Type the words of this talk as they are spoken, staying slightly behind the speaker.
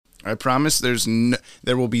I promise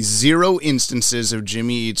there will be 0 instances of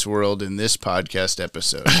Jimmy Eats World in this podcast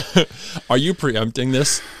episode. Are you preempting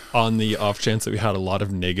this on the off chance that we had a lot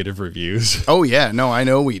of negative reviews? Oh, yeah. No, I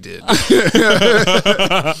know we did.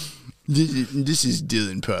 This is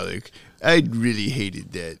Dylan Pollock. I really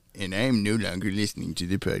hated that, and I am no longer listening to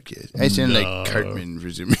the podcast. I sound like Cartman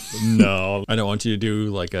for some reason. No, I don't want you to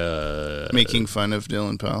do like a... Making fun of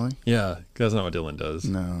Dylan Pollock? Yeah, that's not what Dylan does.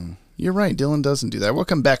 No. You're right, Dylan doesn't do that.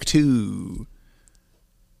 Welcome back to...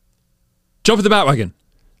 Jump at the Batwagon.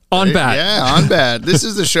 On Bat. Yeah, on Bat. This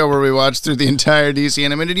is the show where we watch through the entire DC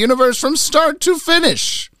Animated Universe from start to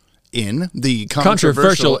finish in the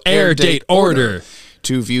controversial air date order.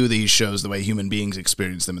 To view these shows the way human beings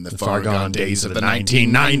experienced them in the far gone days of the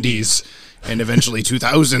 1990s and eventually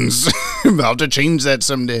 2000s. About to change that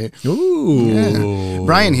someday. Ooh. Yeah.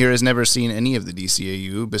 Brian here has never seen any of the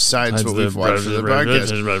DCAU besides what we've watched for the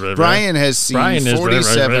podcast. Brian has seen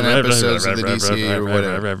 47 episodes of the DCAU or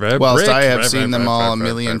whatever. Whilst I have seen them all a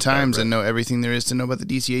million times and know everything there is to know about the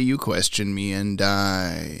DCAU, question me and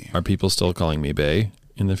die. Are people still calling me Bay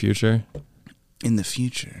in the future? In the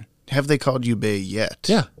future? Have they called you Bay yet?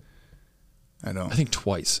 Yeah. I don't. I think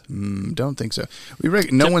twice. Don't think so.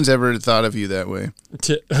 No one's ever thought of you that way.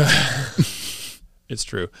 It's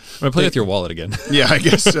true. I'm going to play with your wallet again. Yeah, I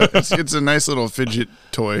guess so. It's a nice little fidget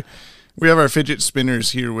toy. We have our fidget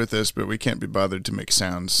spinners here with us, but we can't be bothered to make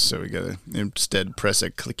sounds, so we got to instead press a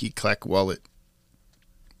clicky-clack wallet.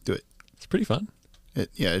 Do it. It's pretty fun.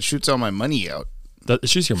 It shoots all my money out. It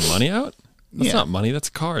shoots your money out? That's not money. That's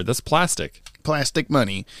a card. That's plastic. Plastic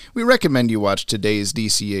money. We recommend you watch today's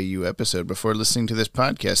DCAU episode before listening to this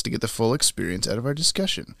podcast to get the full experience out of our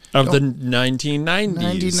discussion. Of the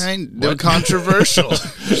 1990s. They're controversial.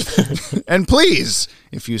 And please,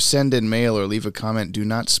 if you send in mail or leave a comment, do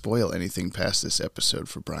not spoil anything past this episode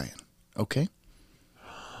for Brian. Okay?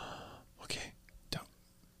 Okay.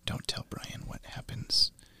 Don't tell Brian what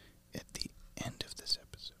happens at the end of this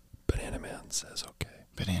episode. Banana Man says okay.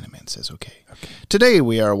 Banana Man says okay. Today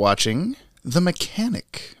we are watching The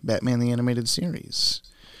Mechanic, Batman the Animated Series,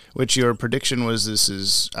 which your prediction was this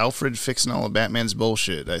is Alfred fixing all of Batman's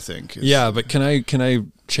bullshit, I think. Yeah, but can I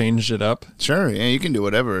change it up? Sure, yeah, you can do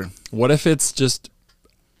whatever. What if it's just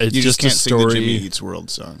you just can't a sing story? the Jimmy Eats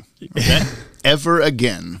World song. Okay? Ever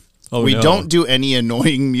again. Oh, we no. don't do any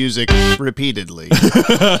annoying music repeatedly.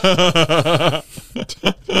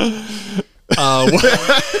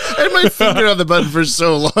 I had my finger on the button for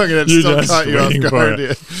so long and it still caught you off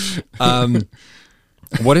guard.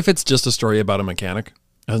 What if it's just a story about a mechanic?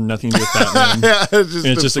 It has nothing to do with Batman.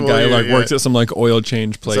 It's just a guy who works at some oil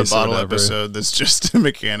change place. It's a bottle episode that's just a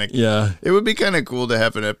mechanic. Yeah. It would be kind of cool to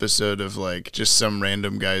have an episode of just some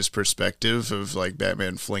random guy's perspective of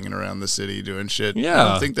Batman flinging around the city doing shit. Yeah. I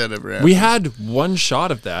don't think that ever happened. We had one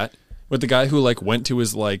shot of that with the guy who went to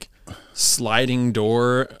his sliding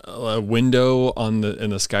door window in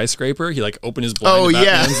the skyscraper. He opened his blind. Oh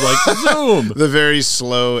yeah, zoom. The very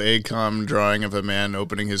slow ACOM drawing of a man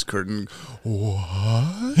opening his curtain.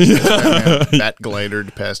 What? Bat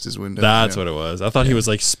glidered past his window. That's what it was. I thought he was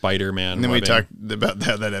Spider-Man. And then we talked about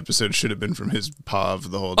that episode should have been from his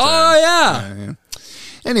POV the whole time. Oh yeah.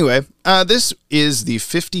 Anyway, this is the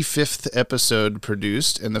 55th episode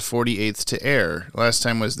produced and the 48th to air. Last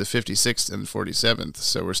time was the 56th and 47th,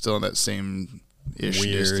 so we're still in that same-ish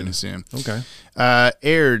distance. Yeah. Okay.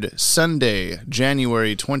 Aired Sunday,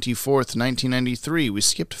 January 24th, 1993. We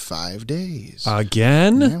skipped 5 days.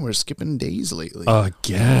 Again? Yeah, we're skipping days lately.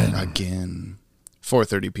 Again.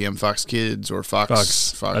 4:30 p.m. Fox Kids or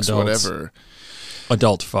Fox Adults. Whatever.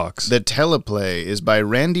 Adult Fox. The teleplay is by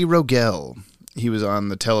Randy Rogel. He was on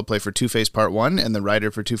the teleplay for Two-Face Part 1 and the writer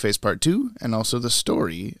for Two-Face Part 2, and also the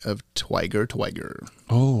story of Twiger.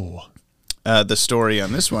 Oh. The story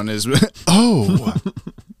on this one is... Oh!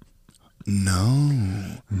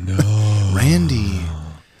 No. Randy.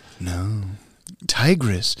 No.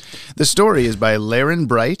 Tigress. The story is by Laren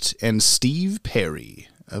Bright and Steve Perry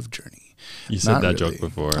of Journey. You said that joke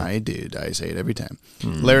before. I did. I say it every time.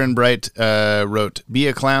 Laren Bright wrote Be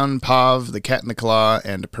a Clown, Pav, The Cat in the Claw,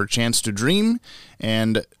 and Perchance to Dream.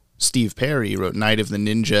 And Steve Perry wrote Night of the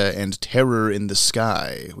Ninja and Terror in the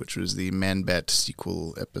Sky, which was the Man-Bat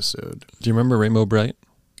sequel episode. Do you remember Rainbow Bright?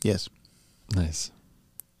 Yes. Nice.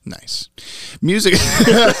 Music.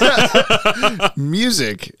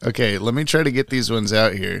 Music. Okay, let me try to get these ones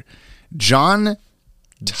out here.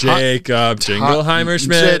 Jacob Jingleheimer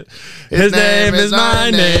Schmidt. His name is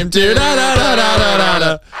my name.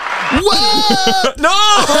 What?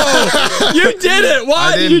 No! You did it.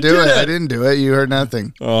 Why? I didn't do it. You heard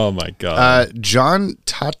nothing. Oh my God. John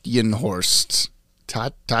Totgenhorst.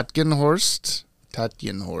 Totgenhorst?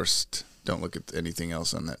 Tatjenhorst. Don't look at anything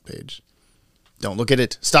else on that page. Don't look at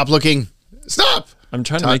it. Stop looking. Stop! I'm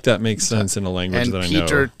trying to make that make sense in a language that I know. And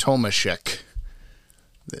Peter Tomaszek.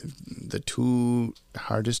 The two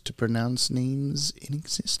hardest to pronounce names in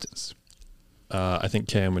existence. I think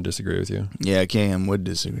Cam would disagree with you. Yeah, Cam would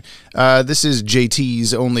disagree. This is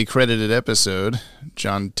JT's only credited episode.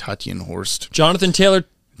 John Tatjenhorst. Jonathan Taylor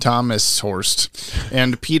Thomas Horst.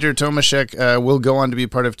 And Peter Tomaszek will go on to be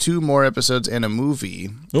part of 2 more episodes and a movie.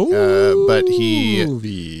 But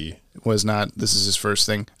he was not. This is his first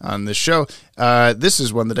thing on this show. This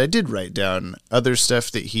is one that I did write down. Other stuff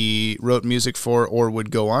that he wrote music for or would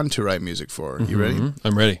go on to write music for. You ready?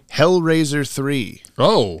 I'm ready. Hellraiser 3.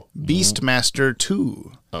 Oh. Beastmaster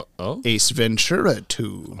 2. Oh. Ace Ventura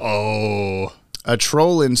 2. Oh. A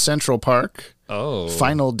Troll in Central Park. Oh.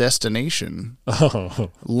 Final Destination. Oh.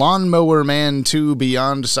 Lawnmower Man 2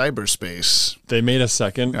 Beyond Cyberspace. They made a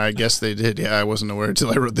second? I guess they did. Yeah, I wasn't aware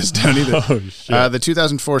until I wrote this down either. Oh, shit. The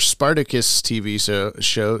 2004 Spartacus TV show.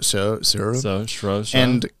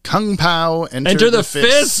 And Kung Pao Enter the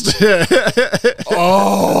Fist.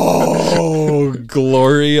 Oh,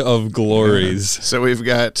 glory of glories. So we've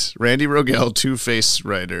got Randy Rogel, Two-Face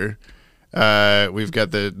writer. We've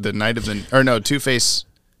got the Night of the... Or no, Two-Face...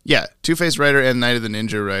 Yeah, Two-Face writer and Night of the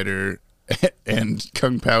Ninja writer and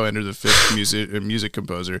Kung Pao Enter the Fist music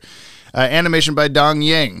composer. Animation by Dong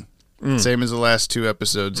Yang. Same as the last 2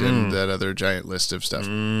 episodes in that other giant list of stuff.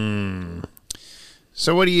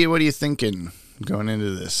 So what are you thinking going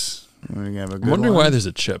into this? I'm wondering why there's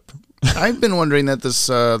a chip. I've been wondering that this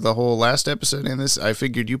the whole last episode in this. I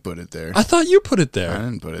figured you put it there. I thought you put it there. I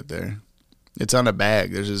didn't put it there. It's on a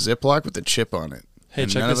bag. There's a Ziploc with a chip on it. Hey,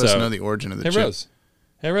 and check none this of us out. know the origin of the chip. Rose.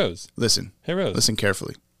 Hey, Rose. Listen. Hey, Rose. Listen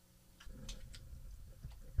carefully.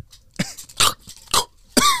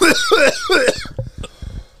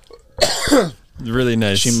 Really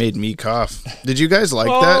nice. She made me cough. Did you guys like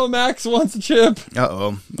that? Oh, Max wants a chip.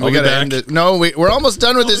 Uh-oh. We gotta end it. No, we're almost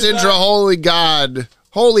done with this intro. Holy God.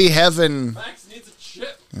 Holy heaven. Max needs a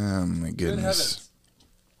chip. Oh, my goodness.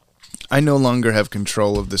 I no longer have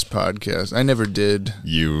control of this podcast. I never did.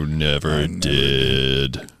 You never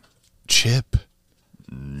did. Chip.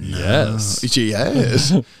 Yes.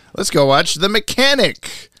 Yes. Let's go watch The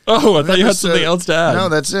Mechanic. Oh, I thought you had something else to add. No,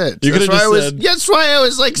 that's it. You that's, could have just said. That's why I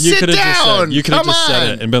was like, sit down. You could have just said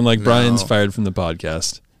it and been like, No. Brian's fired from the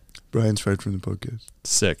podcast. Brian's fired from the podcast.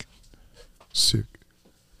 Sick. Sick.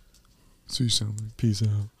 So you sound like. Peace out.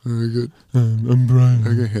 I got I'm Brian.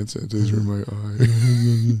 hand sanitizer in my eye.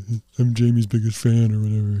 I'm Jamie's biggest fan or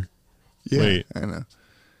whatever. Yeah, Wait. I know.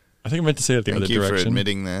 I think I meant to say it the Thank other you direction. for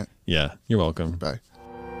admitting that. Yeah, you're welcome. Bye.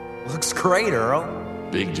 Looks great, Earl.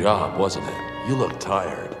 Big job, wasn't it? You look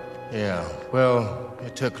tired. Yeah, well,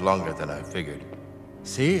 it took longer than I figured.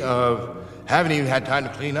 See, haven't even had time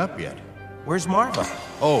to clean up yet. Where's Marva?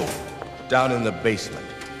 Oh, down in the basement.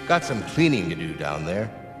 Got some cleaning to do down there.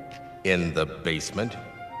 In the basement.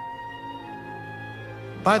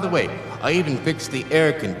 By the way, I even fixed the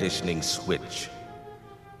air conditioning switch.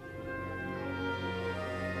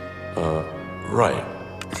 Right.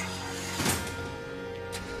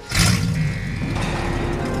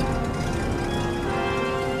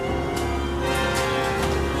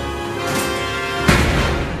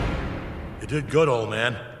 You did good, old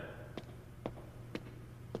man.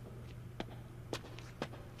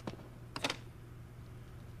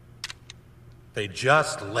 They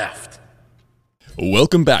just left.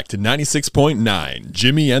 Welcome back to 96.9,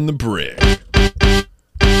 Jimmy and the Brick.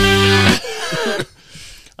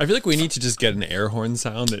 I feel like we need to just get an air horn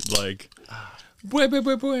sound that like...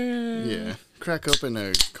 Yeah. Crack open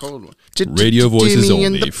a cold one. Radio voices Jimmy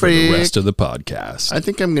and only for the rest of the podcast. I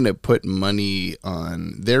think I'm going to put money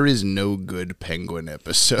on there is no good Penguin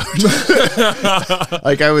episode.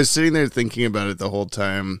 Like, I was sitting there thinking about it the whole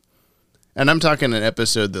time. And I'm talking an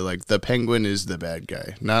episode that, like, the Penguin is the bad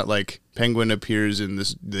guy. Not like Penguin appears in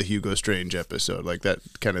the Hugo Strange episode. Like, that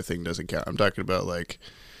kind of thing doesn't count. I'm talking about, like,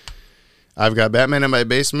 I've got Batman in my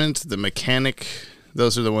basement, The Mechanic.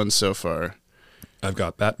 Those are the ones so far. I've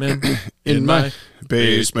got Batman in my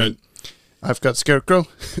basement. I've got Scarecrow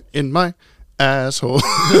in my asshole.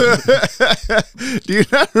 Do you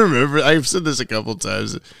not remember? I've said this a couple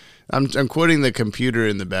times. I'm quoting the computer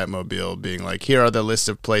in the Batmobile being like, here are the list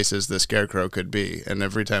of places the Scarecrow could be. And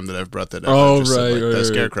every time that I've brought that up, I've just said, like, the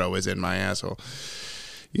Scarecrow is in my asshole.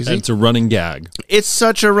 You see? It's a running gag. It's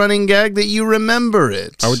such a running gag that you remember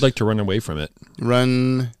it. I would like to run away from it.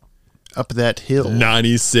 Run up that hill.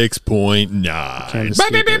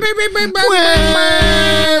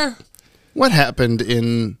 96.9. What happened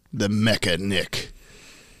in the Mechanic?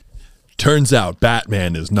 Turns out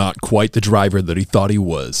Batman is not quite the driver that he thought he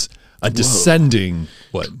was. A descending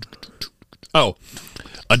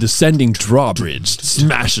drawbridge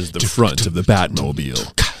smashes the front of the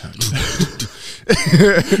Batmobile.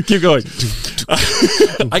 Keep going.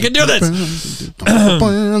 I can do this.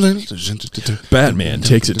 Batman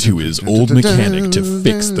takes it to his old mechanic to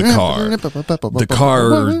fix the car. The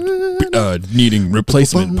car, needing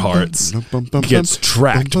replacement parts, gets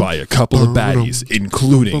tracked by a couple of baddies,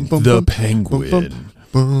 including the Penguin.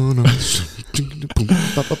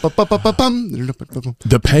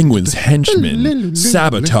 The Penguin's henchmen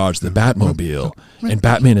sabotage the Batmobile, and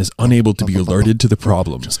Batman is unable to be alerted to the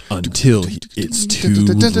problems until it's too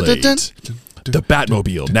late. The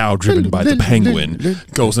Batmobile, now driven by the Penguin,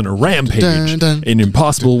 goes on a rampage in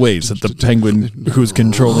impossible ways that the Penguin, who's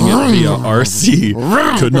controlling it via RC,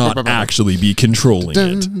 could not actually be controlling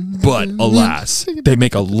it. But alas, they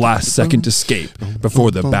make a last-second escape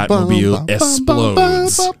before the Batmobile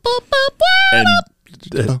explodes. And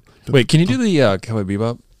wait, can you do the Cowboy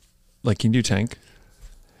Bebop? Like, can you do Tank?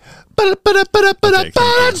 Okay,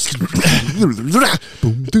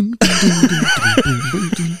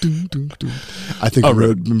 I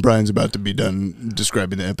think Brian's about to be done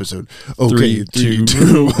describing the episode. Okay, 3,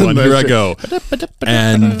 2, 1, here I go.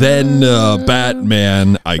 And then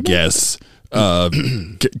Batman, I guess,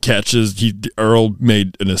 catches. Earl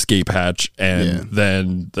made an escape hatch, and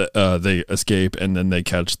then they escape, and then they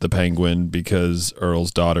catch the Penguin because Earl's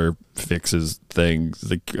daughter fixes things.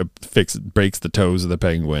 Breaks the toes of the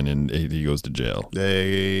Penguin, and he goes to jail.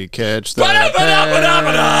 They catch the Penguin.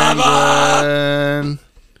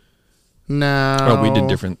 No. Oh, we did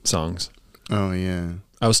different songs. Oh yeah,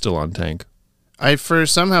 I was still on Tank. I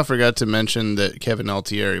somehow forgot to mention that Kevin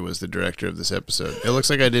Altieri was the director of this episode. It looks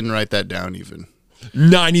like I didn't write that down even.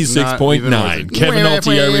 96.9. Kevin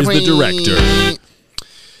Altieri is the director.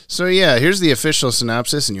 So yeah, here's the official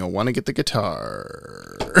synopsis, and you'll want to get the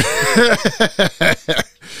guitar.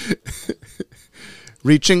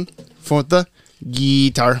 Reaching for the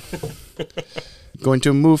guitar. Going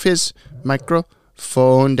to move his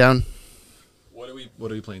microphone down. What are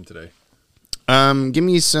we playing today? Give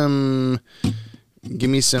me some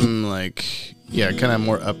like, kind of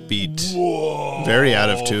more upbeat. Whoa. Very out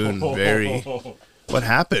of tune. Very. What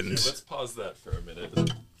happened? Okay, let's pause that for a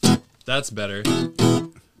minute. That's better.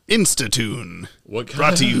 Instatune.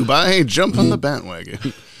 Brought to you by Jump on the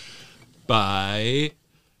Bandwagon. By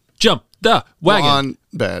Jump the Wagon. On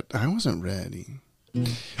Bat. I wasn't ready. I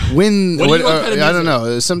don't know.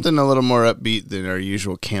 There's something a little more upbeat than our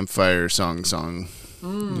usual campfire song. You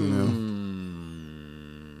know?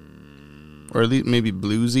 Or at least maybe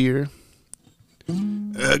bluesier.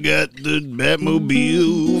 I got the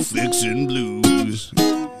Batmobile fixing blues.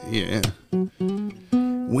 Yeah.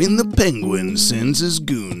 When the Penguin sends his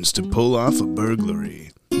goons to pull off a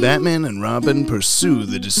burglary, Batman and Robin pursue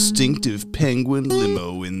the distinctive Penguin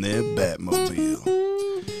limo in their Batmobile.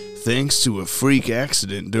 Thanks to a freak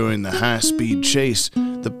accident during the high-speed chase,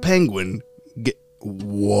 the Penguin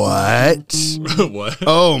What? What?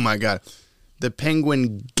 Oh my god. The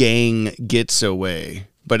Penguin gang gets away,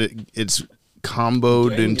 but it's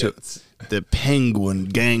comboed into the Penguin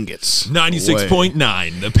gang gets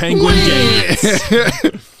 96.9. The Penguin gang gets.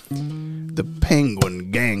 The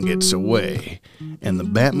Penguin gang gets away, and the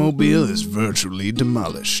Batmobile is virtually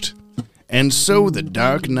demolished. And so the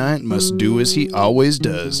Dark Knight must do as he always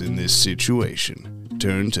does in this situation.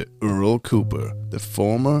 Turn to Earl Cooper, the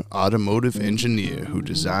former automotive engineer who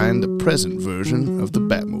designed the present version of the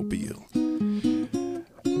Batmobile.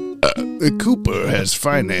 Cooper has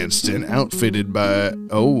financed and outfitted by...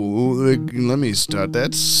 let me start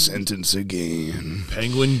that sentence again.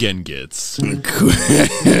 Penguin Gengets.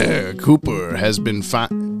 Cooper has been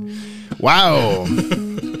Wow!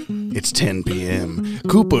 It's 10 p.m.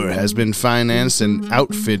 Cooper has been financed and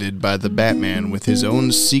outfitted by the Batman with his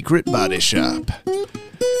own secret body shop.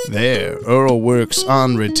 There, Earl works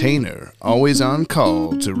on retainer, always on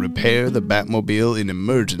call to repair the Batmobile in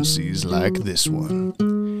emergencies like this one.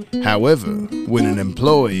 However, when an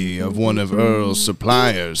employee of one of Earl's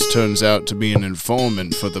suppliers turns out to be an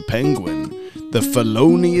informant for the Penguin, the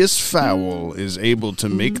felonious fowl is able to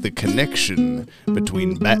make the connection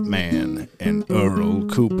between Batman and Earl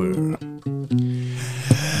Cooper.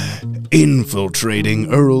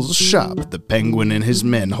 Infiltrating Earl's shop, the Penguin and his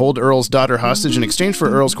men hold Earl's daughter hostage in exchange for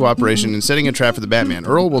Earl's cooperation in setting a trap for the Batman.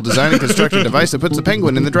 Earl will design and construct a device that puts the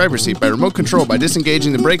Penguin in the driver's seat by remote control by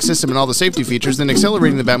disengaging the brake system and all the safety features, then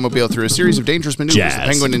accelerating the Batmobile through a series of dangerous maneuvers. The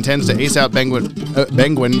Penguin intends to ace out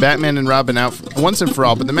Penguin, Batman, and Robin out once and for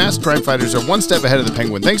all, but the masked crime fighters are one step ahead of the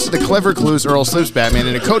Penguin. Thanks to the clever clues, Earl slips Batman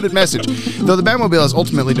in a coded message. Though the Batmobile is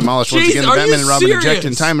ultimately demolished once again, the Batman and Robin eject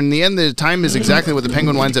in time, and in the end, the time is exactly what the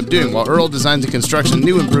Penguin winds up doing, while Earl designs and constructs a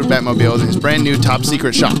new improved Batmobile in his brand new top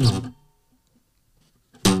secret shop.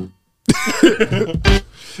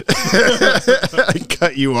 I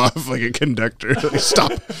cut you off like a conductor. Like,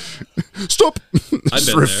 stop. Stop.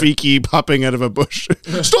 It's Rafiki popping out of a bush.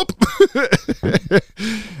 Stop.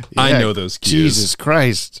 I know those cues. Jesus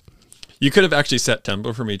Christ. You could have actually set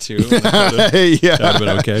tempo for me too. That would have been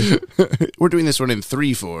okay. We're doing this one in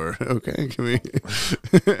 3/4. Okay, can we?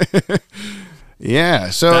 Yeah,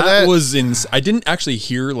 so that was I didn't actually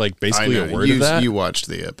hear like basically a word of that. You watched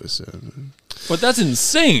the episode, but that's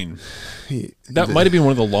insane. That might have been one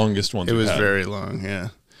of the longest ones. It was very long. Yeah,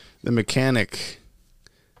 The Mechanic,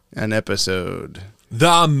 an episode.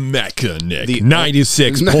 The Mechanic,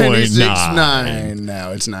 96.9.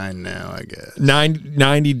 Now it's 9 now, I guess.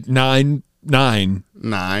 99.9.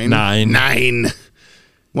 9.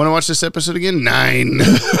 Want to watch this episode again? 9.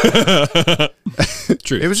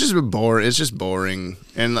 True. It was just boring. It's just boring,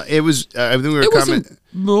 and it was. I think we were commenting.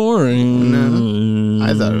 Boring. No,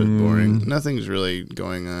 I thought it was boring. Nothing's really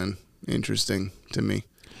going on interesting to me.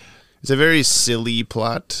 It's a very silly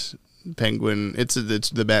plot. Penguin. It's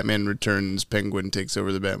the Batman Returns. Penguin takes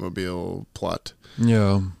over the Batmobile plot.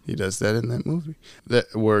 Yeah, he does that in that movie.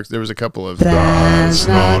 That works. There was a couple of. That's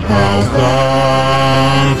not how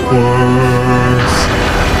that works.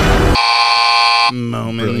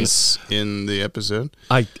 Moments in the episode.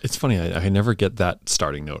 It's funny. I never get that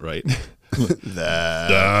starting note right.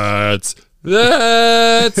 That's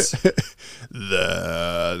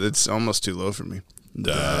almost too low for me.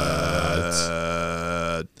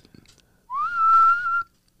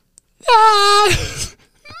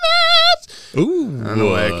 Ooh. I don't know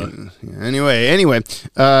why I can. Anyway.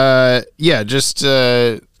 Just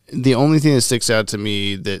the only thing that sticks out to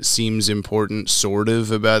me that seems important, sort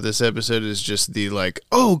of, about this episode is just the like,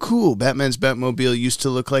 oh, cool, Batman's Batmobile used to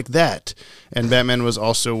look like that, and Batman was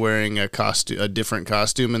also wearing a different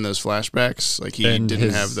costume in those flashbacks. Like he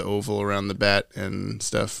didn't have the oval around the bat and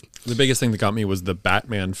stuff. The biggest thing that got me was the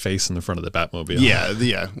Batman face in the front of the Batmobile.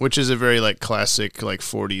 Yeah, which is a very like classic like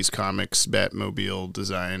 40s comics Batmobile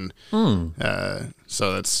design.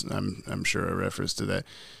 So that's I'm sure a reference to that.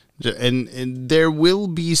 And there will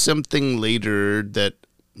be something later that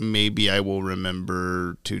maybe I will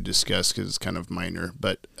remember to discuss because it's kind of minor,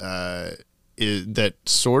 but that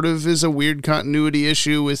sort of is a weird continuity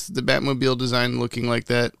issue with the Batmobile design looking like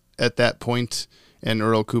that at that point, and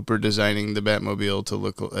Earl Cooper designing the Batmobile to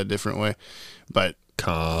look a different way. But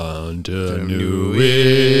continuity.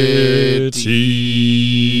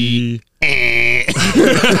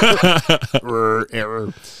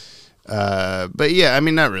 Error. But yeah, I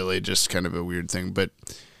mean, not really, just kind of a weird thing, but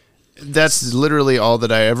that's literally all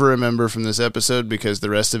that I ever remember from this episode, because the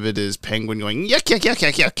rest of it is Penguin going yuck, yuck, yuck,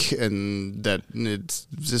 yuck, yuck, and that it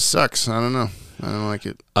just sucks. I don't know. I don't like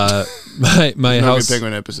it. My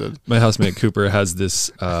Penguin episode. My housemate Cooper has this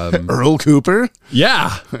Earl Cooper.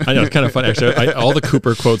 Yeah, I know, it's kind of fun actually. All the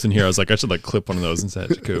Cooper quotes in here, I was like, I should like clip one of those and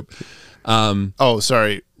send it to Coop.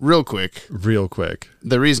 Sorry. Real quick.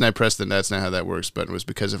 The reason I pressed the "that's not how that works" button was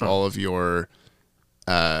because of all of your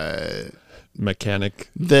mechanic.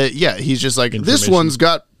 He's just like, this one's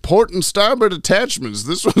got port and starboard attachments.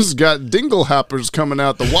 This one's got dingle hoppers coming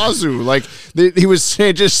out the wazoo. Like he was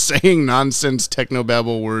just saying nonsense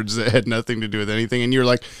technobabble words that had nothing to do with anything, and you're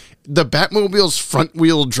like, the Batmobile's front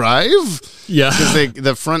wheel drive? Yeah. Because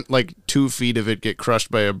the front, like, 2 feet of it get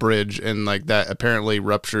crushed by a bridge, and, like, that apparently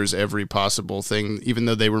ruptures every possible thing, even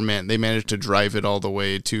though they managed to drive it all the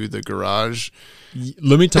way to the garage.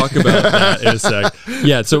 Let me talk about that in a sec.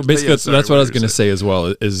 Yeah, so basically that's what I was going to say as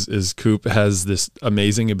well, is Coop has this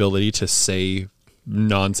amazing ability to say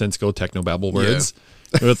nonsensical technobabble words. Yeah.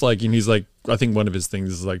 It's like, and he's like, I think one of his things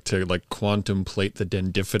is like to like contemplate the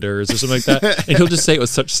dendifiters or something like that, and he'll just say it with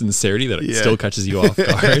such sincerity that it still catches you off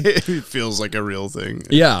guard. It feels like a real thing.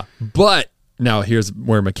 Yeah, but now here's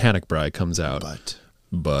where Mechanic Bry comes out.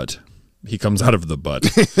 But he comes out of the butt.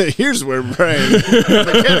 Here's where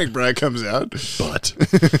Mechanic Bry comes out. But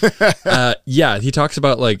he talks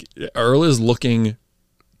about like Earl is looking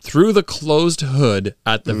through the closed hood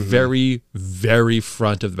at the very, very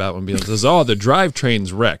front of the Batmobile and says, "Oh, the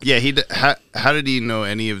drivetrain's wrecked." Yeah, how did he know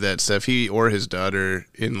any of that stuff? He or his daughter,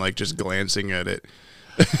 in like just glancing at it.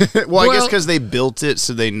 Well, I guess because they built it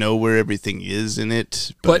so they know where everything is in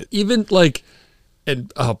it. But even like,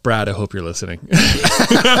 and Brad, I hope you're listening. We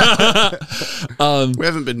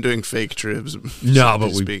haven't been doing fake trips. No,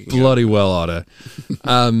 but we bloody well oughta.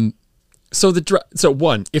 So if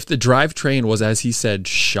the drivetrain was, as he said,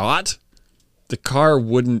 shot, the car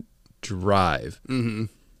wouldn't drive. Mm-hmm.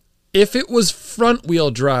 If it was front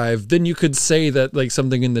wheel drive, then you could say that like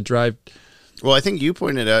something in the drive. Well, I think you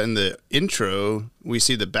pointed out in the intro, we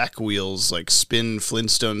see the back wheels like spin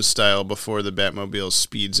Flintstone style before the Batmobile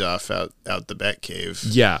speeds off out the Batcave.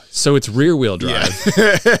 Yeah, so it's rear wheel drive.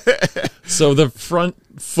 Yeah. So the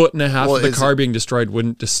front foot and a half of the car being destroyed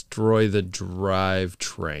wouldn't destroy the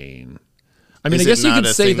drivetrain. I mean, I guess you could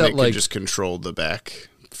say that like just control the back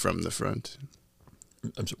from the front.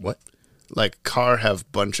 I'm sorry, what? Like car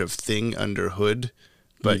have bunch of thing under hood,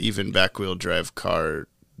 but even back wheel drive car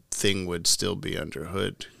thing would still be under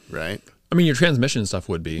hood, right? I mean, your transmission stuff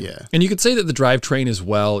would be. Yeah. And you could say that the drivetrain as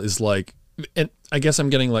well is like, and I guess I'm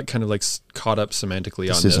getting like kind of like caught up semantically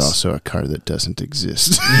on this. This is also a car that doesn't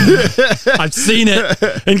exist. I've seen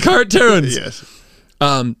it in cartoons. Yes.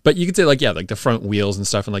 But you could say like, yeah, like the front wheels and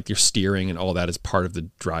stuff and like your steering and all that is part of the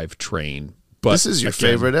drivetrain. But this is your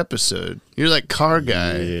favorite episode. You're like car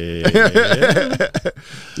guy. Yeah.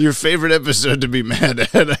 Your favorite episode to be mad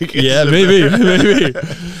at, I guess. Yeah, maybe.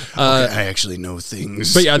 I actually know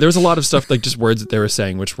things. But yeah, there was a lot of stuff like just words that they were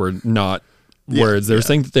saying which were not words. There was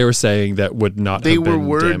things that they were saying that would not have been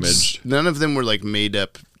words, damaged. None of them were like made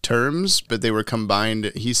up terms, but they were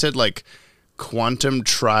combined. He said like quantum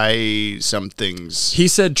tri somethings. He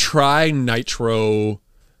said tri nitro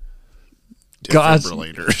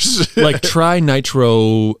defibrillators. Like tri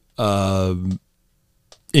nitro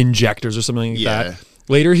injectors or something like that.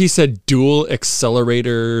 Later he said dual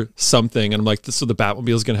accelerator something, and I'm like, so the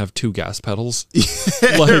Batmobile's gonna have 2 gas pedals.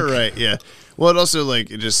 Right, yeah. Well, it also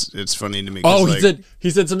like it's funny to me. Oh,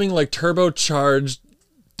 he said something like turbocharged,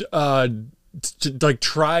 like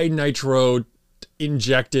tri nitro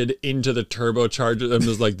injected into the turbocharger. And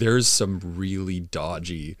was like, there's some really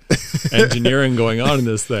dodgy engineering going on in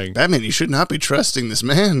this thing. Batman, you should not be trusting this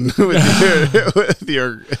man with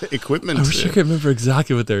your equipment. I wish I could remember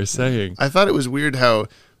exactly what they were saying. I thought it was weird how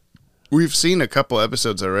we've seen a couple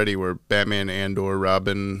episodes already where Batman and or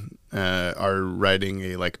Robin are riding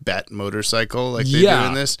a like bat motorcycle like they do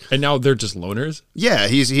in this. And now they're just loners? Yeah,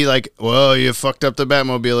 he like, well, you fucked up the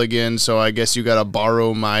Batmobile again, so I guess you gotta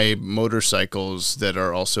borrow my motorcycles that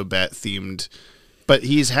are also bat themed. But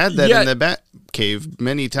he's had that in the Bat Cave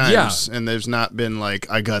many times, and there's not been like,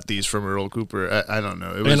 I got these from Earl Cooper. I don't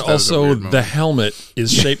know. And also, the helmet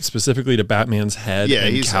is shaped specifically to Batman's head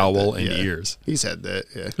and cowl and ears. He's had that,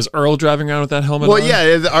 yeah. Is Earl driving around with that helmet on?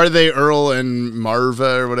 Yeah. Are they Earl and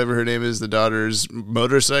Marva, or whatever her name is, the daughter's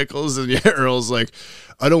motorcycles? And Earl's like,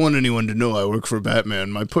 I don't want anyone to know I work for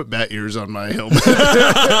Batman. I put bat ears on my helmet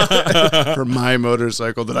for my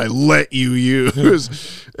motorcycle that I let you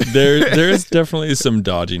use. There's definitely some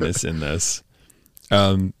dodginess in this.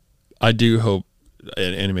 I do hope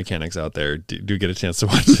any mechanics out there do get a chance to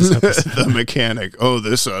watch this episode. The Mechanic. Oh,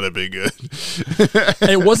 this ought to be good.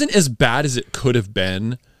 It wasn't as bad as it could have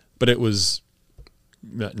been, but it was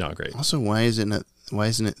not great. Also, why isn't it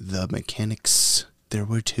The Mechanics? There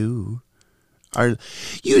were 2.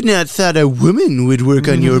 You not thought a woman would work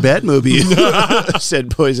on your Batmobile, said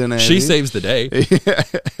Poison Ivy. She saves the day.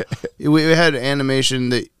 We had animation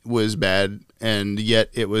that was bad, and yet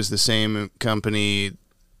it was the same company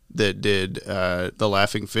that did The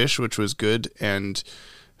Laughing Fish, which was good, and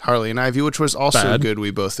Harley and Ivy, which was also good. We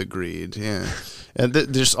both agreed. Yeah. And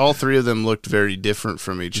just all 3 of them looked very different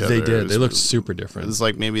from each other. They did. They looked super different. It was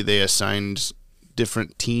like maybe they assigned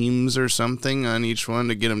different teams or something on each one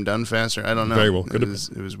to get them done faster. I don't know. Very well.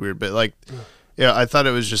 It was weird, but like, yeah, I thought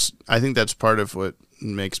it was just. I think that's part of what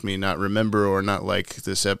makes me not remember or not like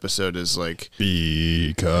this episode is like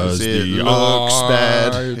because it looks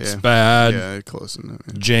bad. It's bad. Yeah, close enough.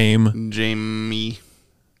 Yeah.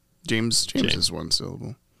 James is one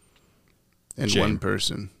syllable, and one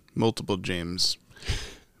person. Multiple James.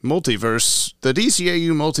 Multiverse, the DCAU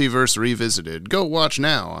Multiverse Revisited. Go watch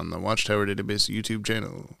now on the Watchtower Database YouTube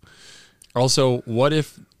channel. Also, what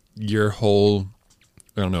if your whole,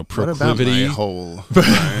 I don't know, proclivity... What about my whole,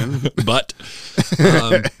 Brian? But...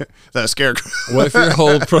 that scarecrow. What if your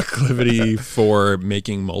whole proclivity for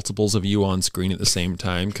making multiples of you on screen at the same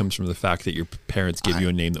time comes from the fact that your parents gave you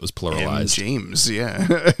a name that was pluralized? James, yeah.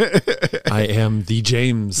 I am the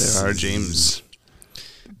James. There are James.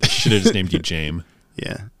 should have just named you James.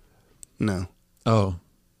 Yeah. No. Oh.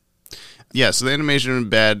 Yeah, so the animation is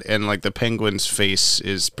bad, and like the penguin's face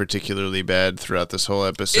is particularly bad throughout this whole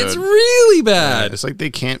episode. It's really bad. It's like they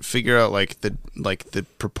can't figure out like the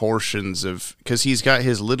proportions of, because he's got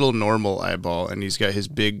his little normal eyeball and he's got his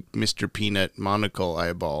big Mr. Peanut monocle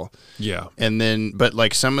eyeball. Yeah. And then, but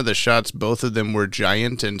like some of the shots, both of them were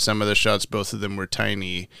giant, and some of the shots, both of them were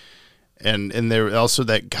tiny. And there was also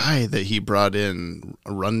that guy that he brought in,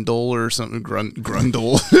 Rundle or something,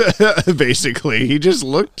 Grundle, basically. He just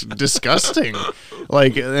looked disgusting.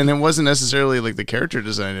 Like, and it wasn't necessarily like the character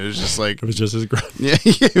design. It was just like... It was just his Grundle. Yeah,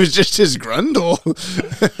 it was just his Grundle.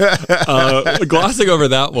 Glossing over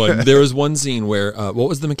that one, there was one scene where, what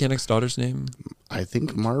was the mechanic's daughter's name? I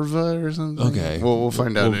think Marva or something. Okay. We'll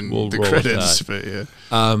find out in the credits, but yeah.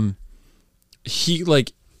 He,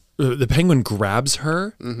 like... The penguin grabs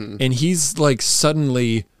her, and he's like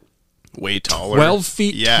suddenly way taller, 12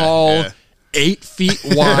 feet tall, 8 feet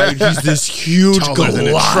wide. He's this huge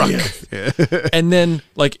Goliath. Yeah. And then,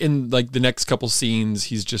 like in like the next couple scenes,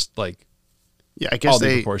 he's just like, I guess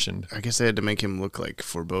proportioned. I guess they had to make him look like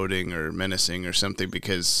foreboding or menacing or something,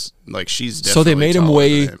 because like she's so they made him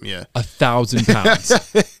weigh 1,000 pounds.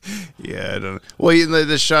 Yeah, I don't know. Well,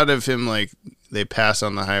 the shot of him like. They pass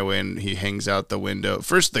on the highway and he hangs out the window.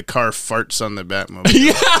 First, the car farts on the Batmobile.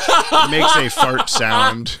 It makes a fart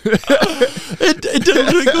sound.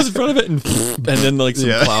 it goes in front of it, and then like some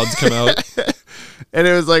clouds come out. And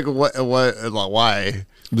it was like, why?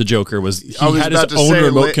 The Joker was had his own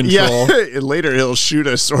remote control. Yeah, later he'll shoot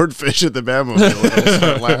a swordfish at the Batmobile and he'll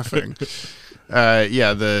start laughing.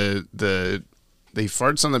 He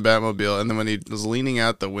farts on the Batmobile, and then when he was leaning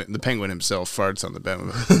out the Penguin himself farts on the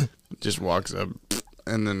Batmobile. Just walks up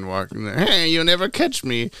and then walking there. Hey, you'll never catch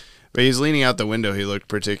me. But he's leaning out the window. He looked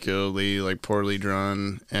particularly like poorly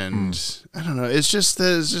drawn, and I don't know. It's just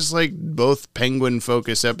like both Penguin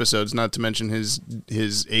focused episodes. Not to mention his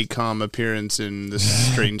ACOM appearance in The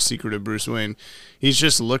Strange Secret of Bruce Wayne. He's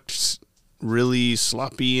just looked really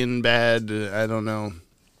sloppy and bad. I don't know.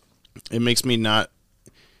 It makes me not.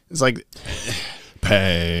 It's like.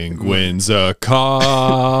 Penguin's a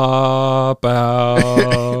cop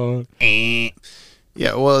out.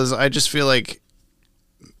 Yeah, well, I just feel like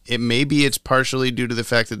it's partially due to the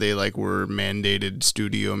fact that they like were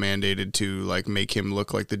studio mandated to like make him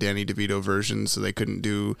look like the Danny DeVito version, so they couldn't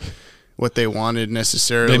do what they wanted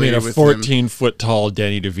necessarily. They made a 14-foot tall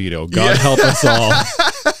Danny DeVito. God help us all.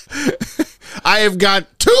 I have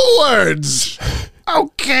got 2 words.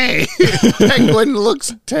 Okay. Penguin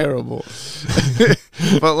looks terrible.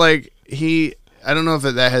 But like I don't know if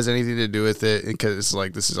that has anything to do with it, because it's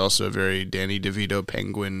like this is also a very Danny DeVito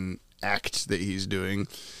Penguin act that he's doing.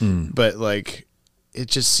 But like it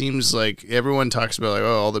just seems like everyone talks about like,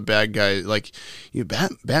 oh, all the bad guys, like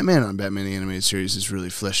Batman on Batman the Animated Series is really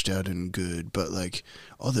fleshed out and good, but like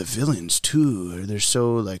all the villains too, they're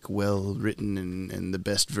so like well written and the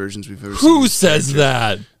best versions we've ever seen. Who says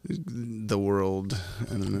that? The world.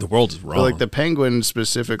 I don't know. The world is wrong. But like the Penguin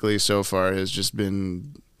specifically so far has just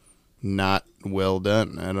been not well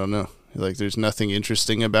done. I don't know. Like there's nothing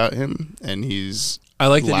interesting about him, and he's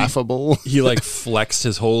laughable. He like flexed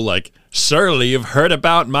his whole like, surely you've heard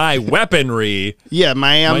about my weaponry. Yeah,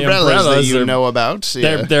 my umbrellas that you know about.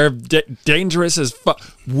 Yeah. They're dangerous as fuck.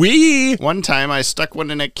 One time I stuck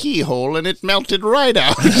one in a keyhole and it melted right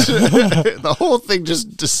out. The whole thing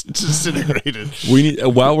just disintegrated. We need,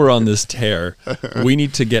 while we're on this tear, we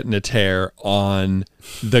need to get in a tear on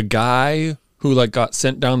the guy who like got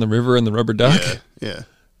sent down the river in the rubber duck. Yeah.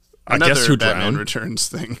 I guess who Batman drowned. Returns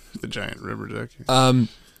thing, the giant river duck.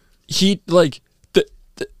 He like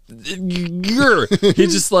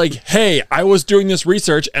he's just like, hey, I was doing this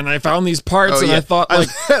research and I found these parts, and I thought like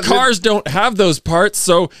cars don't have those parts,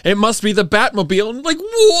 so it must be the Batmobile. And like,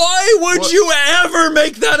 why would you ever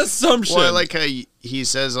make that assumption? Well, I like how he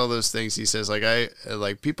says all those things. He says like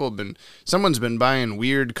someone's been buying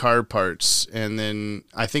weird car parts, and then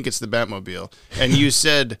I think it's the Batmobile, and you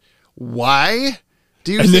said why?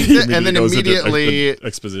 Do you think that? And then immediately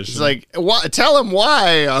exposition. It's like, tell him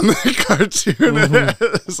why on the cartoon.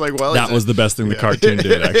 It's like, well, that was the best thing the cartoon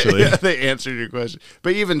did, actually. Yeah, they answered your question.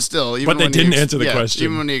 But even still, but they didn't answer the question.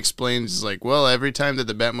 Even when he explains, it's like, well, every time that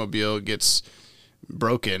the Batmobile gets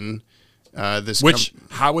broken,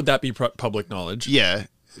 how would that be public knowledge? Yeah.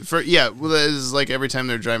 Well, it's like every time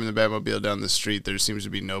they're driving the Batmobile down the street, there seems to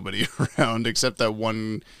be nobody around except that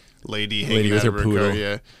one lady hanging out of her car,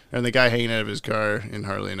 yeah, and the guy hanging out of his car in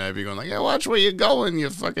Harley and Ivy going like, "Yeah, watch where you're going, you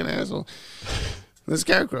fucking asshole." The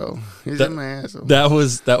Scarecrow. He's in my asshole. That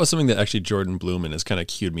was something that actually Jordan Blumen has kind of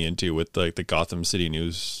cued me into with like the Gotham City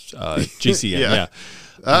News GCN. Yeah.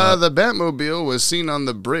 The Batmobile was seen on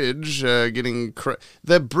the bridge getting...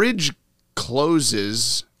 the bridge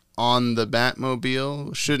closes on the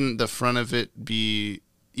Batmobile. Shouldn't the front of it be...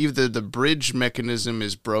 Either the bridge mechanism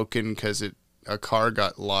is broken because a car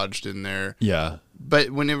got lodged in there. Yeah.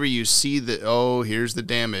 But whenever you see here's the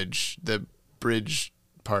damage, the bridge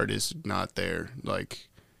part is not there. Like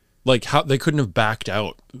how they couldn't have backed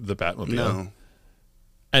out the Batmobile. No.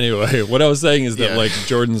 Anyway, what I was saying is that like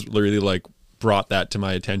Jordan's really like brought that to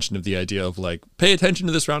my attention of the idea of like pay attention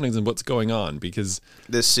to the surroundings and what's going on, because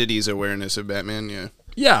this city's awareness of Batman.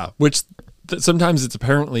 Which sometimes it's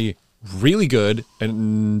apparently really good,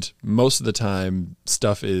 and most of the time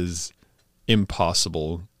stuff is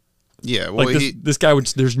impossible. Yeah, well, like this guy would.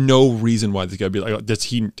 There's no reason why this guy would be like. Does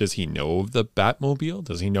he know of the Batmobile?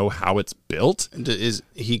 Does he know how it's built?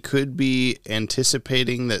 He could be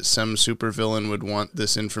anticipating that some supervillain would want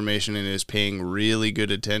this information and is paying really good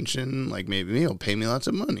attention. Like maybe he'll pay me lots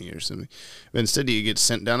of money or something. But instead, he gets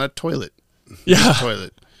sent down a toilet. Yeah,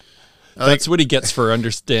 toilet. That's what he gets for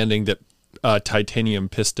understanding that titanium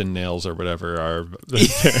piston nails or whatever are.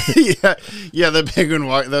 The Penguin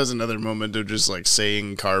walk. That was another moment of just like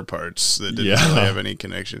saying car parts that didn't really have any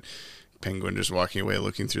connection. Penguin just walking away,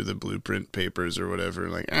 looking through the blueprint papers or whatever,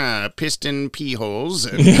 like piston pee holes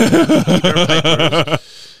and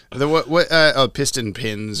piston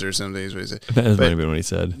pins or something is what he said. That might have been what he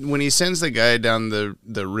said. When he sends the guy down the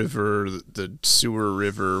river, the sewer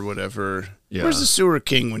river, or whatever. Yeah. Where's the sewer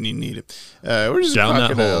king when you need him? Where's the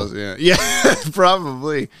crocodiles? Yeah,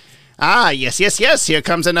 probably. Yes. Here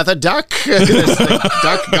comes another duck. The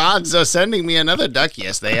duck gods are sending me another duck.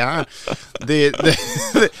 Yes, they are.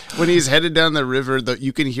 When he's headed down the river,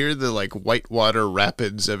 you can hear the like whitewater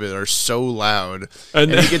rapids of it are so loud,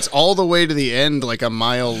 and he gets all the way to the end like a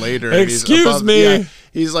mile later. Excuse me. Yeah,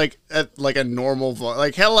 he's like at like a normal voice,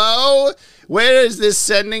 like hello, where is this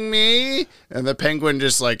sending me? And the Penguin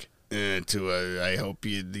just like. I hope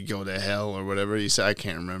you go to hell or whatever he said. I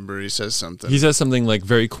can't remember. He says something. He says something like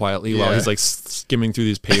very quietly while he's like skimming through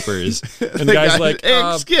these papers, and the guy's like,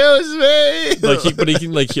 "Excuse me."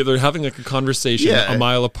 They're having like a conversation a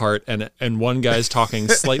mile apart, and one guy's talking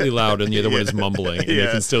slightly loud, and the other one is mumbling, and they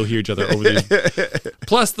can still hear each other over these.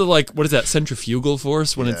 Plus the like, what is that centrifugal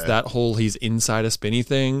force when it's that whole he's inside a spinny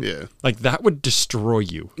thing? Yeah, like that would destroy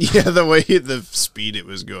you. Yeah, the way the speed it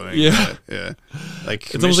was going. Yeah.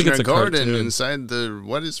 Like it's almost like it's a Gordon cartoon. inside the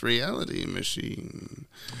what is reality machine?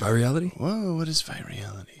 Virreality? Whoa, what is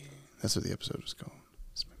Virreality? That's what the episode was called.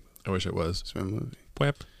 I wish it was. It's my movie.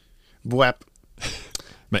 Bwap.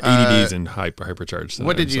 My ADD's in hypercharged.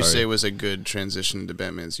 What did you say was a good transition to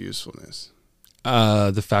Batman's usefulness?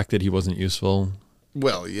 The fact that he wasn't useful.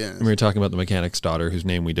 Well, yeah. We were talking about the mechanic's daughter, whose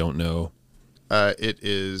name we don't know. It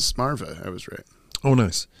is Marva. I was right. Oh,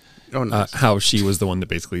 nice. Oh, nice. How she was the one that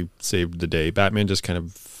basically saved the day. Batman just kind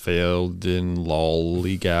of failed and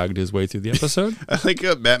lollygagged his way through the episode. I like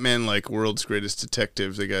Batman, like world's greatest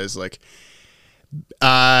detective. The guy's like,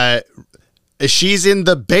 she's in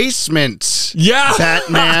the basement. Yeah,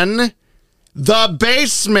 Batman, the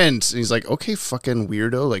basement. And he's like, okay, fucking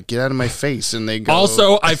weirdo, like get out of my face. And they go.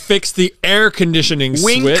 Also, I fixed the air conditioning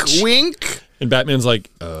switch. Wink. And Batman's like,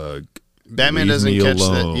 Batman doesn't catch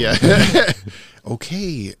that. Yeah.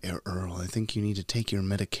 Okay, Earl, I think you need to take your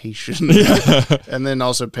medication. And then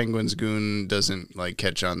also Penguin's goon doesn't like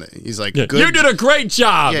catch on that. He's like, good. You did a great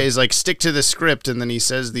job. Yeah, he's like, stick to the script. And then he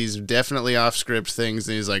says these definitely off script things.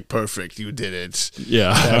 And he's like, perfect, you did it.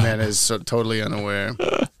 Yeah. Batman is totally unaware.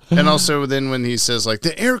 And also then when he says like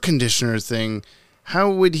the air conditioner thing, how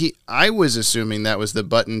would he? I was assuming that was the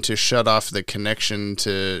button to shut off the connection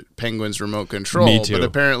to Penguin's remote control. Me too. But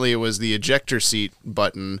apparently it was the ejector seat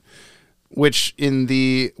button. Which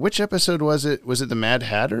episode was it? Was it the Mad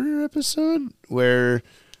Hatter episode where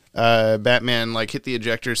Batman like hit the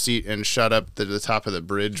ejector seat and shot up to the top of the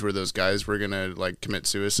bridge where those guys were gonna like commit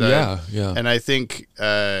suicide? Yeah. And I think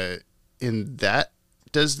in that,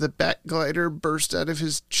 does the Bat Glider burst out of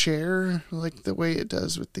his chair like the way it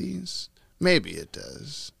does with these? Maybe it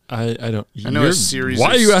does. I don't. I know a series.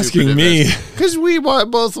 Why are you asking me? Because we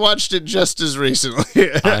both watched it just as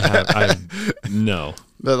recently. No.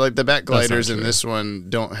 But like the Bat Gliders in this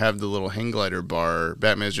one don't have the little hang glider bar.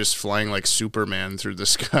 Batman's just flying like Superman through the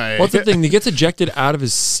sky. What's the thing? He gets ejected out of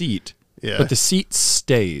his seat, but the seat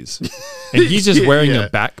stays, and he's just wearing a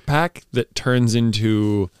backpack that turns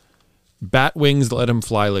into bat wings that let him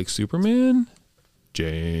fly like Superman.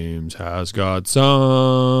 James has got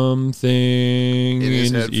something in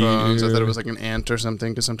his headphones. ear. I thought it was like an ant or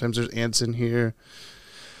something, because sometimes there's ants in here.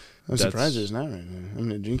 I'm surprised there's not right now. I'm going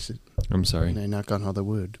to jinx it. I'm sorry. And I knock on all the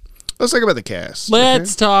wood. Let's talk about the cast.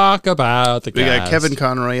 Let's talk about the cast. We got Kevin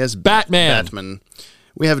Conroy as Batman.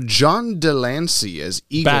 We have John Delancey as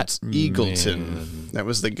Batman. Eagleton. That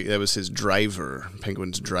was his driver,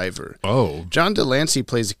 Penguin's driver. Oh. John Delancey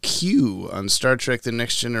plays Q on Star Trek The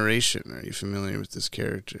Next Generation. Are you familiar with this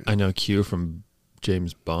character? I know Q from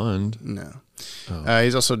James Bond. No. Oh.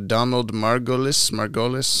 He's also Donald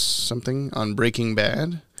Margolis something on Breaking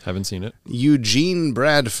Bad. Haven't seen it. Eugene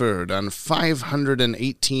Bradford on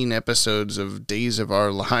 518 episodes of Days of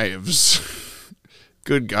Our Lives.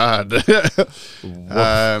 Good God.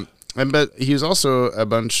 But he's also a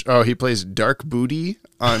bunch... Oh, he plays Dark Booty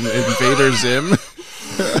on Invader Zim.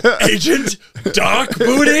 Agent Dark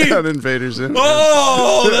Booty? On Invader Zim.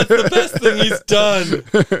 Oh, that's the best thing he's done.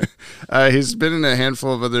 He's been in a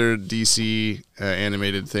handful of other DC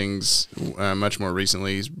animated things much more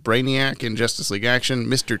recently. He's Brainiac in Justice League Action,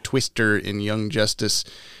 Mr. Twister in Young Justice,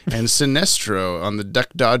 and Sinestro on the Duck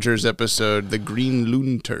Dodgers episode The Green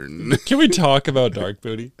Lantern. Can we talk about Dark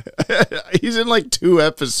Booty? He's in like 2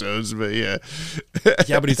 episodes, but yeah.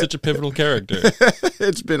 Yeah, but he's such a pivotal character.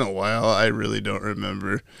 It's been a while. I really don't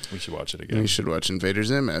remember. We should watch it again. We should watch Invader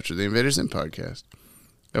Zim after the Invader Zim podcast.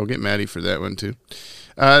 I'll get Maddie for that one too.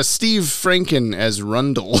 Steve Franken as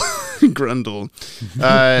Rundle. Grundle.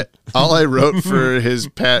 All I wrote for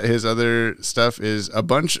his other stuff is a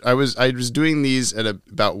bunch. I was doing these at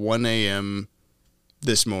about 1 a.m.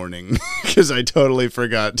 this morning because I totally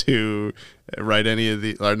forgot to write any of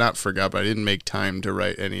the, or not forgot, but I didn't make time to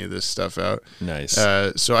write any of this stuff out. Nice.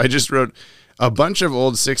 So I just wrote a bunch of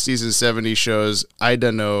old 60s and 70s shows. I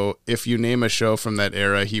don't know. If you name a show from that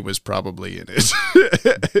era, he was probably in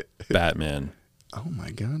it. Batman. Oh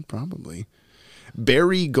my God, probably.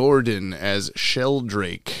 Barry Gordon as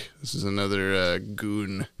Sheldrake. This is another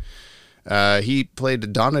goon. He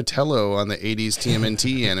played Donatello on the 80s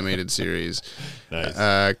TMNT animated series.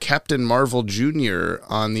 Nice. Captain Marvel Jr.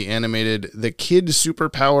 on the animated The Kid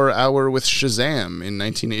Superpower Hour with Shazam in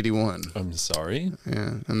 1981. I'm sorry?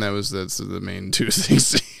 Yeah, and that's the main 2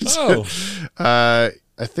 things. Oh. I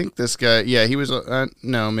think this guy, yeah, he was,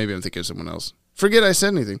 no, maybe I'm thinking of someone else. Forget I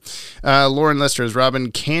said anything. Lauren Lester as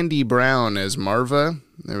Robin. Candy Brown as Marva.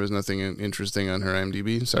 There was nothing interesting on her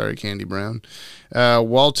IMDb. Sorry, Candy Brown.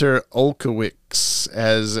 Walter Olkowicz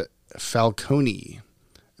as Falcone.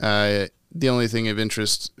 The only thing of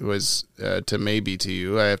interest was to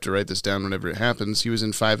you. I have to write this down whenever it happens. He was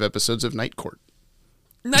in 5 episodes of Night Court.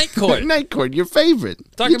 Night Court. Night Court, your favorite.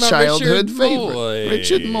 Talking your about childhood Richard favorite. Mole.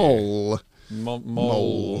 Richard Mole.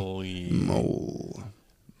 Mole.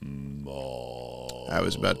 I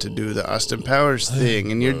was about to do the Austin Powers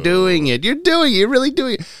thing, and you're doing it. You're really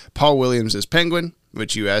doing it. Paul Williams as Penguin,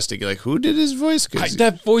 which you asked to get, like, who did his voice?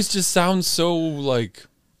 That voice just sounds so, like,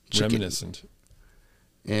 Chicken. reminiscent.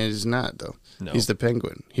 And it's not, though. No. He's the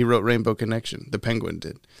Penguin. He wrote Rainbow Connection. The Penguin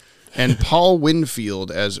did. And Paul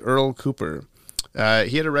Winfield as Earl Cooper.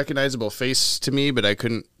 He had a recognizable face to me, but I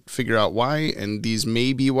couldn't figure out why, and these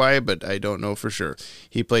may be why, but I don't know for sure.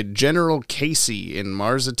 He played General Casey in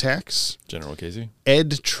Mars Attacks. General Casey? Ed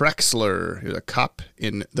Trexler, he was a cop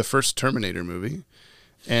in the first Terminator movie.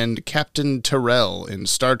 And Captain Terrell in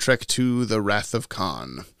Star Trek II, The Wrath of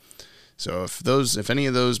Khan. So if any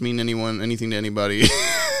of those mean anything to anybody,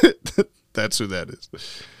 that's who that is.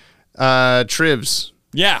 Trivs.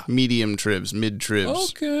 Yeah. Medium trivs, mid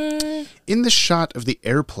trivs. Okay. In the shot of the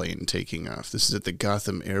airplane taking off, this is at the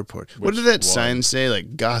Gotham airport. What did that sign say?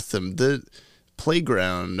 Like, Gotham, the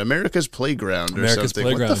playground, America's playground or America's something.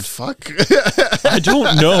 Playground. What the fuck? I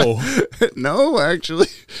don't know. No, actually.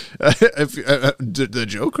 The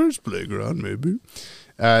Joker's playground, maybe.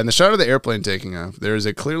 In the shot of the airplane taking off, there is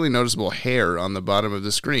a clearly noticeable hair on the bottom of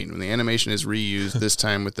the screen. When the animation is reused, this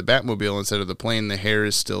time with the Batmobile instead of the plane, the hair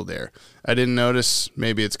is still there. I didn't notice.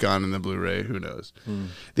 Maybe it's gone in the Blu-ray. Who knows?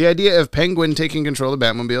 The idea of Penguin taking control of the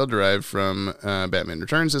Batmobile derived from Batman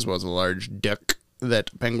Returns, as well as a large duck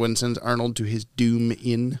that Penguin sends Arnold to his doom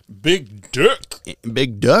in. Big duck.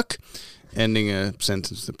 Big duck. Ending a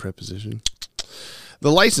sentence, the preposition.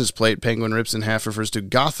 The license plate Penguin rips in half refers to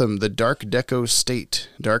Gotham, the Dark Deco state.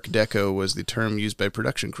 Dark Deco was the term used by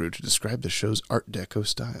production crew to describe the show's Art Deco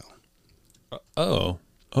style. Oh,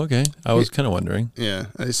 okay. I was kind of wondering. Yeah,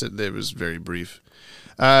 I said it was very brief.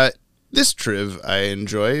 This triv I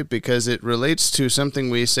enjoy because it relates to something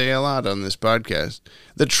we say a lot on this podcast.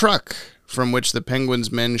 The truck from which the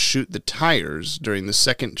Penguin's men shoot the tires during the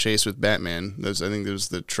second chase with Batman. I think it was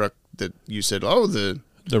the truck that you said,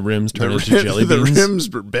 The rims turn into jelly beans. The rims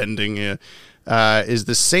were bending, is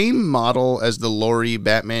the same model as the lorry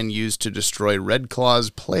Batman used to destroy Red Claw's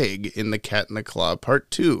plague in The Cat in the Claw Part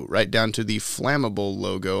 2, right down to the flammable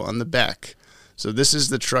logo on the back. So this is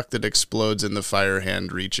the truck that explodes and the fire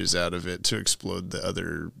hand reaches out of it to explode the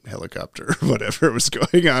other helicopter or whatever was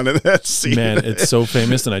going on in that scene. Man, it's so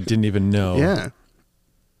famous and I didn't even know. Yeah.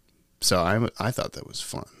 So I thought that was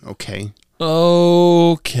fun. Okay.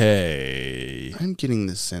 I'm getting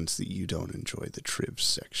the sense that you don't enjoy the trivs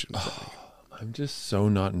section. I'm just so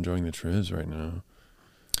not enjoying the trivs right now.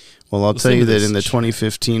 Well, I'll tell you that in the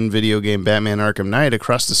 2015 video game Batman Arkham Knight,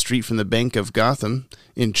 across the street from the Bank of Gotham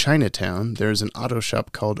in Chinatown, there's an auto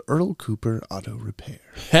shop called Earl Cooper Auto Repair.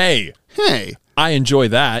 Hey, I enjoy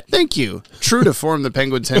that. Thank you. True to form, the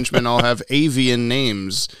Penguin's henchmen all have avian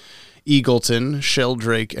names: Eagleton,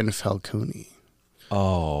 Sheldrake, and Falcone.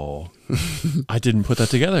 Oh, I didn't put that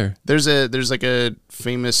together. There's like a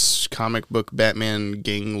famous comic book Batman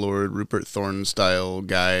gang lord Rupert Thorne style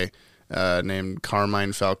guy named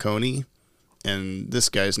Carmine Falcone, and this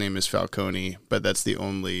guy's name is Falcone, but that's the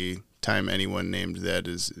only time anyone named that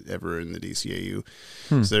is ever in the DCAU.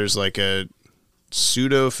 So there's like a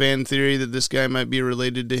pseudo fan theory that this guy might be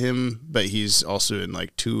related to him, but he's also in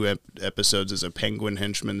like 2 episodes as a Penguin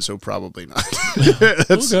henchman, so probably not.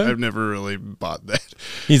 Okay. I've never really bought that.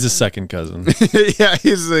 He's a second cousin. Yeah,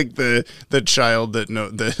 he's like the child that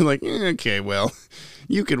okay, well,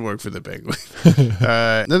 you can work for the Penguin.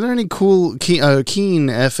 Are there any cool keen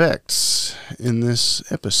effects in this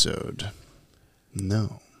episode?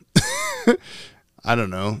 No. I don't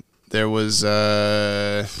know. There was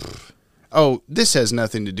this has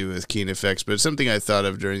nothing to do with keen effects, but something I thought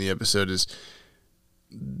of during the episode is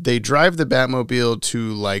they drive the Batmobile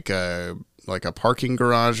to like a parking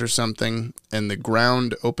garage or something, and the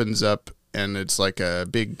ground opens up and it's like a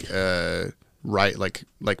big like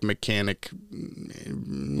mechanic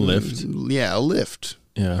lift. Yeah, a lift.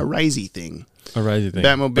 Yeah. A risey thing.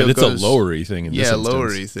 Batmobile, but it's goes, a lowery thing in this instance. Yeah,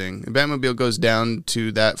 lowery thing. The Batmobile goes down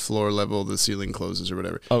to that floor level, the ceiling closes or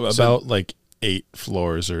whatever. Oh, about like 8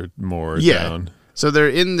 floors or more down. So they're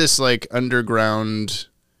in this like underground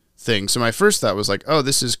thing. So my first thought was like, oh,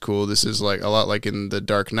 this is cool. This is like a lot like in the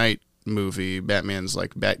Dark Knight movie. Batman's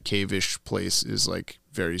like Batcave-ish place is like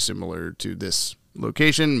very similar to this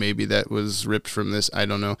location. Maybe that was ripped from this. I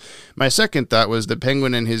don't know. My second thought was the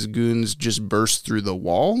Penguin and his goons just burst through the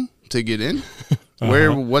wall to get in.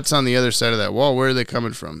 What's on the other side of that wall? Where are they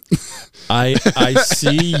coming from? I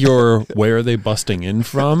see your where are they busting in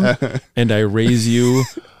from, and I raise you,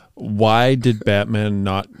 why did Batman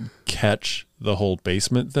not catch the whole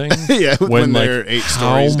basement thing? Yeah, when like, they're 8 how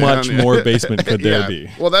stories much down, more basement could there be?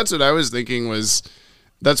 Well, that's what I was thinking was.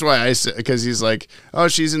 That's why I said, because he's like, oh,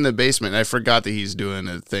 she's in the basement. And I forgot that he's doing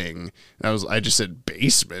a thing. And I just said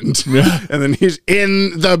basement. Yeah. And then he's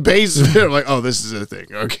in the basement. I'm like, oh, this is a thing.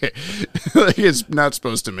 Okay. Like, it's not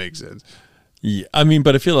supposed to make sense. Yeah, I mean,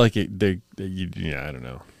 but I feel like I don't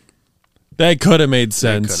know. That could have made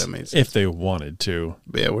sense if they wanted to.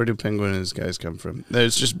 But yeah, where do Penguin and his guys come from?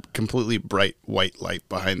 There's just completely bright white light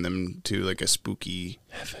behind them too, like a spooky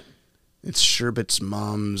heaven. It's Sherbet's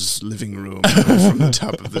mom's living room from the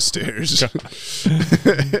top of the stairs.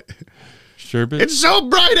 Sherbet? It's so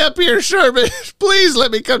bright up here, Sherbet. Please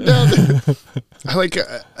let me come down there. I like.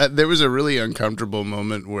 There was a really uncomfortable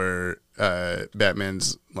moment where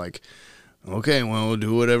Batman's like, okay, well, we'll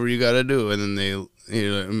do whatever you got to do. And then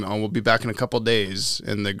we'll be back in a couple days.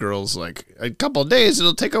 And the girl's like, a couple days?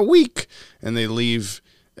 It'll take a week. And they leave.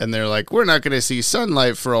 And they're like, we're not going to see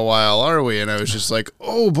sunlight for a while, are we? And I was just like,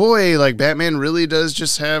 oh, boy, like Batman really does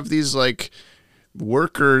just have these, like,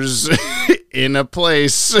 workers in a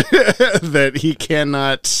place that he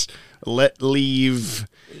cannot let leave,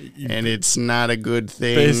 and it's not a good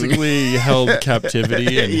thing. Basically held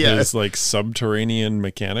captivity in his, like, subterranean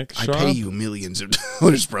mechanic shop. I pay you millions of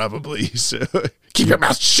dollars, probably, so keep your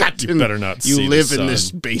mouth shut. You better not see the sun. You live in this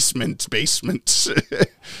basement.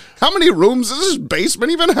 How many rooms does this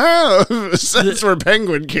basement even have? That's where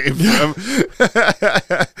Penguin came from.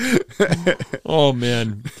 Oh,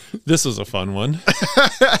 man. This was a fun one.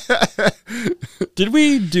 Did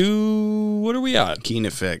we do... What are we at? Keen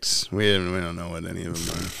effects. We don't know what any of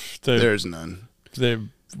them are. There's none.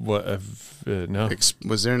 No.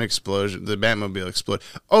 Was there an explosion? The Batmobile exploded.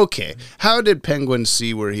 Okay, how did Penguin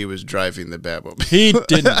see where he was driving the Batmobile? He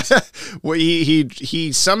didn't. Well,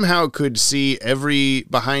 he somehow could see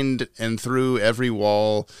behind and through every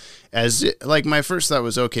wall. Like my first thought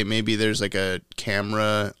was, okay, maybe there's like a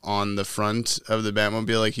camera on the front of the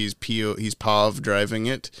Batmobile, like he's POV driving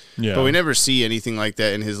it. Yeah. But we never see anything like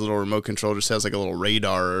that, and his little remote control just has like a little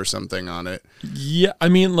radar or something on it. Yeah, I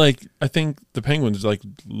mean, like, I think the Penguin's like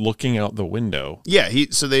looking out the window. Yeah,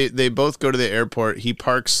 so they both go to the airport. He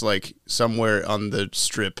parks like somewhere on the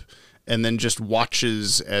strip, and then just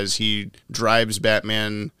watches as he drives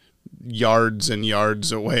Batman yards and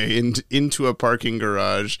yards away into a parking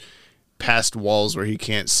garage, past walls where he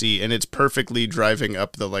can't see, and it's perfectly driving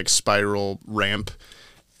up the like spiral ramp.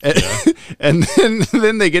 And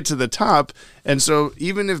then they get to the top, and so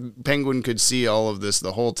even if Penguin could see all of this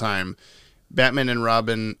the whole time, Batman and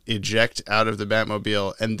Robin eject out of the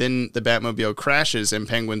Batmobile, and then the Batmobile crashes, and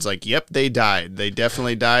Penguin's like, yep, they died. They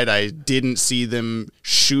definitely died. I didn't see them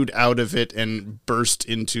shoot out of it and burst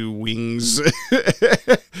into wings.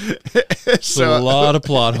 So a lot of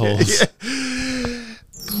plot holes. Yeah.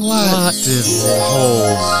 Plot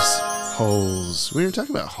holes. We were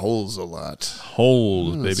talking about holes a lot.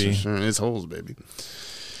 Holes, baby. Sure. It's holes, baby.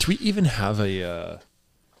 Do we even have a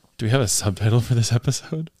subtitle for this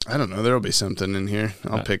episode? I don't know. There'll be something in here.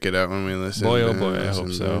 I'll pick it out when we listen. Boy, oh boy, I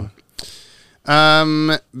hope so.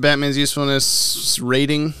 Batman's usefulness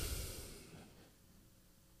rating.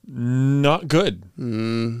 Not good.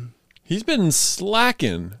 He's been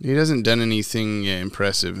slacking. He hasn't done anything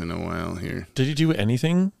impressive in a while here. Did he do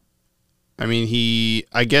anything? I mean,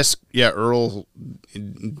 Earl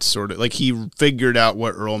sort of, like, he figured out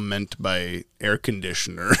what Earl meant by air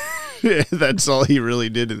conditioner. That's all he really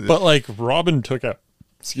did. But, like, Robin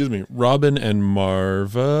and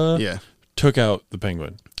Marva took out the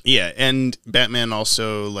Penguin. Yeah, and Batman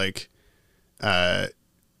also, like,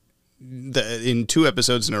 in 2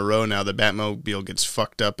 episodes in a row now, the Batmobile gets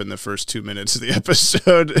fucked up in the first 2 minutes of the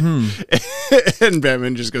episode. And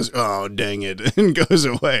Batman just goes, oh, dang it, and goes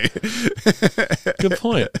away. Good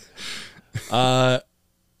point. I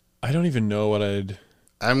don't even know what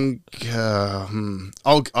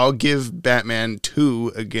I'll give Batman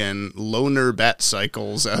 2 again loner bat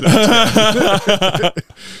cycles out of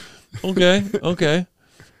 10. Okay.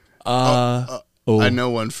 I know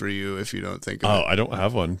one for you if you don't think of it. I don't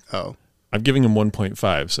have one. Oh. I'm giving him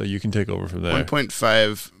 1.5, so you can take over from there.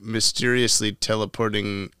 1.5 mysteriously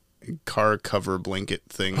teleporting car cover blanket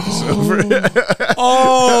things over.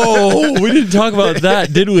 Oh, we didn't talk about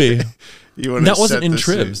that, did we? That wasn't in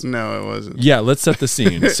Tribs. Scene? No, it wasn't. Yeah, let's set the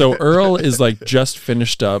scene. So Earl is like just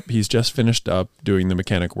finished up. He's just finished up doing the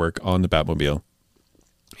mechanic work on the Batmobile.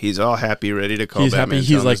 He's all happy, ready to call He's Batman.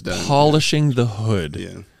 Happy. He's like polishing the hood.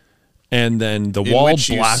 Yeah. And then the wall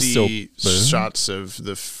blasts open. Shots of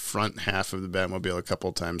the front half of the Batmobile a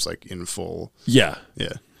couple times, like in full. Yeah.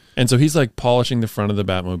 Yeah. And so he's like polishing the front of the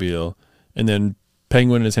Batmobile, and then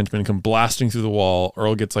Penguin and his henchmen come blasting through the wall.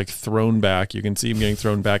 Earl gets like thrown back. You can see him getting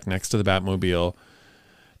thrown back next to the Batmobile,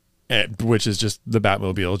 which is just the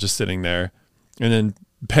Batmobile just sitting there. And then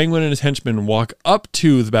Penguin and his henchmen walk up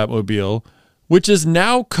to the Batmobile, which is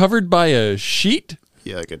now covered by a sheet.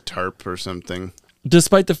 Yeah, like a tarp or something.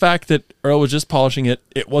 Despite the fact that Earl was just polishing it,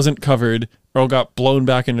 it wasn't covered. Earl got blown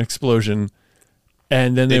back in an explosion,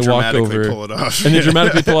 and then they walk over pull it off. and they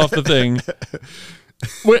dramatically pull off the thing,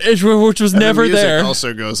 which was never the music there.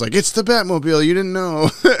 Also goes like, "It's the Batmobile, you didn't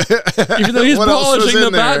know," even though he's polishing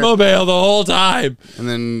the Batmobile the whole time. And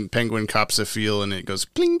then Penguin cops a feel, and it goes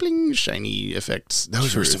bling bling, shiny effects.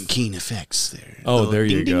 Those were some keen effects there. Oh, there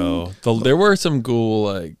you go. There were some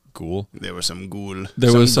ghoul. There was some ghoul.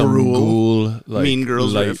 There was some ghoul, like Mean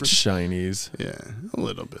Girls light reference. shinies. Yeah, a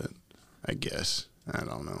little bit. I guess. I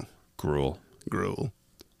don't know. Gruel.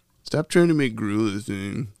 Stop trying to make gruel a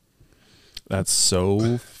thing. That's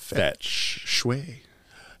so fetch. Shway.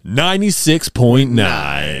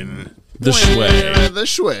 96.9. The Shway. The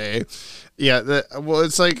Shway. Yeah, well,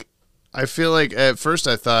 it's like, I feel like at first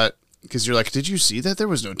I thought, because you're like, did you see that? There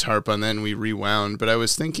was no tarp on that, and we rewound. But I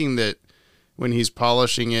was thinking that when he's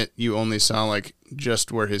polishing it, you only saw like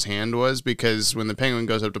just where his hand was, because when the Penguin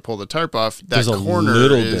goes up to pull the tarp off, that There's corner a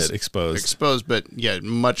little is bit exposed. But yeah,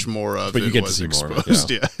 much more of but it you get was to see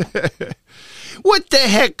exposed. more. Yeah. What the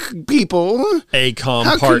heck, people? ACOM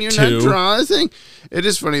How Part can you 2. not draw a thing? It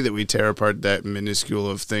is funny that we tear apart that minuscule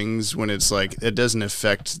of things when it's like it doesn't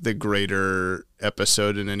affect the greater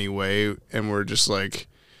episode in any way, and we're just like,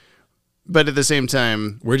 But at the same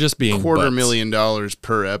time, we're just being $250,000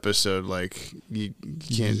 per episode. Like you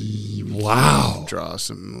can't draw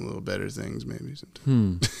some little better things maybe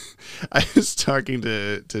sometimes. I was talking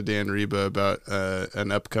to Dan Reba about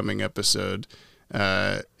an upcoming episode,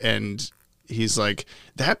 and he's like,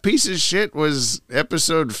 that piece of shit was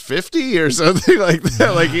episode 50 or something like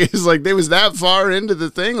that. Like he's like, they was that far into the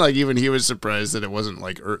thing. Like even he was surprised that it wasn't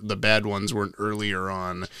like the bad ones weren't earlier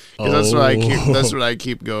on. That's what I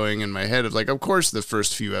keep going in my head of like, of course the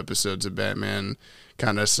first few episodes of Batman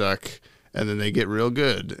kind of suck and then they get real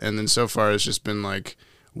good. And then so far it's just been like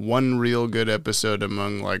one real good episode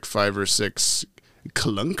among like 5 or 6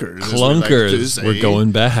 clunkers. We're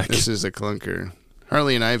going back. This is a clunker.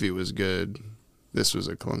 Harley and Ivy was good. This was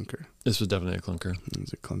a clunker. This was definitely a clunker. It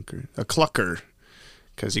was a clunker. A clucker.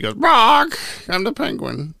 Because he goes, Rock, I'm the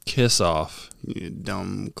Penguin. Kiss off. You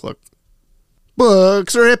dumb cluck.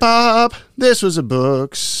 Books or hip-hop. This was a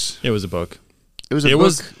books. It was a book. It was a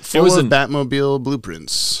book full of Batmobile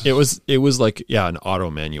blueprints. It was like, an auto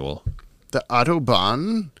manual. The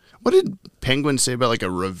Autobahn? What did Penguin say about like a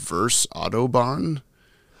reverse Autobahn?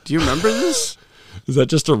 Do you remember this? Is that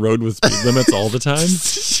just a road with speed limits all the time?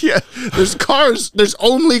 Yeah, there's cars. There's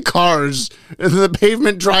only cars, and the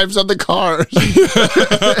pavement drives on the cars.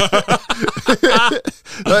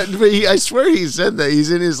 but I swear he said that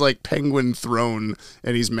he's in his like penguin throne,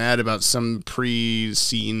 and he's mad about some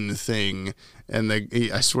pre-scene thing, and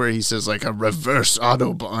I swear he says like a reverse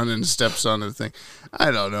Autobahn and steps on the thing.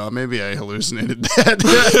 I don't know. Maybe I hallucinated that.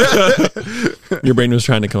 Your brain was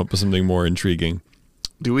trying to come up with something more intriguing.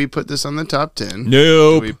 Do we put this on the top 10?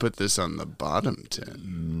 No. Do we put this on the bottom 10?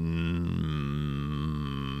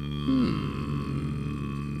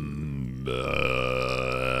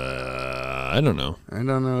 I don't know. I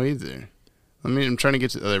don't know either. I'm trying to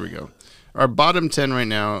get to... Oh, there we go. Our bottom 10 right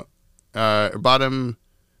now, bottom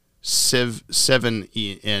 7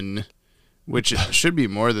 in, which should be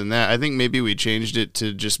more than that. I think maybe we changed it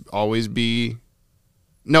to just always be...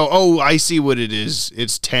 No, I see what it is.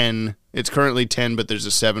 It's 10. It's currently 10, but there's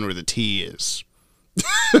a 7 where the T is.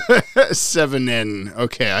 7N.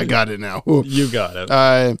 Okay, I got it now. You got it.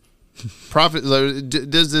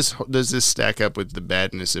 Does this stack up with the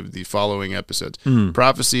badness of the following episodes?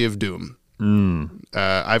 Prophecy of Doom.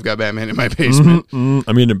 I've got Batman in my basement.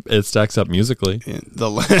 I mean, it stacks up musically.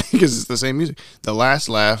 Because it's the same music. The Last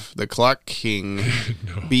Laugh, The Clock King,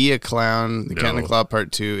 Be a Clown, The Cat and the Claw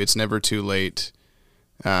Part 2, It's Never Too Late,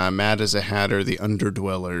 Mad as a Hatter, The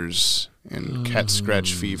Underdwellers, and Cat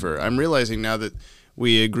Scratch Fever. I'm realizing now that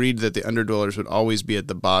we agreed that The Underdwellers would always be at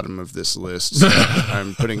the bottom of this list. So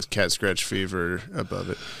I'm putting Cat Scratch Fever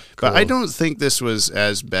above it. Cool. But I don't think this was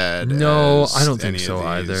as bad. No, as I don't think any so of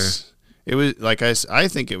either. It was like I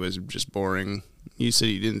think it was just boring. You said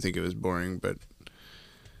you didn't think it was boring, but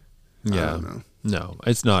yeah, I don't know. No,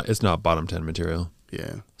 it's not. It's not bottom 10 material.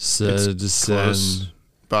 Yeah, it's close.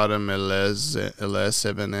 Bottom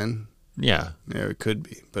 7N. Yeah, it could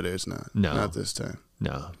be, but it's not. No, not this time.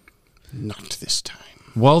 No, not this time.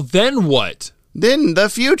 Well, then what? Then the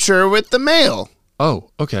future with the mail.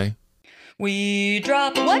 Oh, okay. We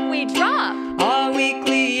drop what we drop. Our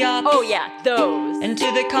weekly ups. Oh yeah, those. Into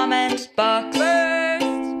the comment box. First,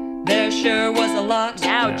 there sure was a lot.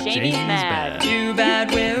 Now Jamie's mad. Too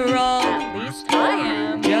bad we're all. At least I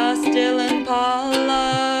am. Just Dylan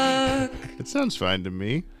Pollock. It sounds fine to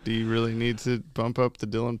me. Do you really need to bump up the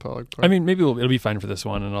Dylan Pollock part? I mean, maybe it'll be fine for this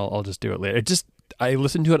one, and I'll just do it later. I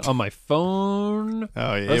listened to it on my phone.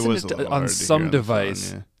 Oh yeah, it was on some device,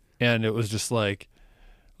 phone, yeah. And it was just like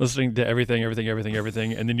listening to everything,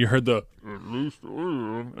 and then you heard the.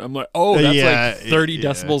 I'm like, oh, that's like 30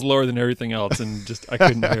 decibels lower than everything else, and just I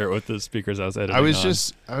couldn't hear it with the speakers I was editing. I was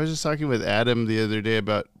just talking with Adam the other day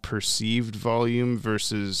about perceived volume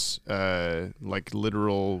versus like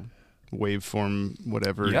literal waveform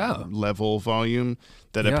level volume.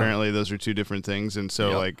 That apparently those are two different things, and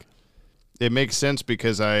so like. It makes sense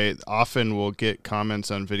because I often will get comments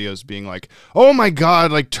on videos being like, "Oh my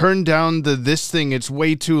god, like turn down this thing, it's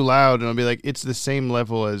way too loud." And I'll be like, "It's the same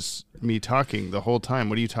level as me talking the whole time.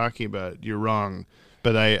 What are you talking about? You're wrong."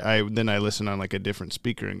 But I then I listen on like a different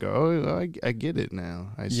speaker and go, "Oh, I get it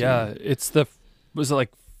now." I see. Yeah, was it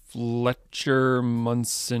like Fletcher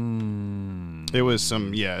Munson? It was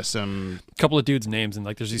some couple of dudes' names, and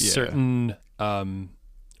like there's these certain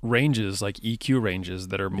ranges, like EQ ranges,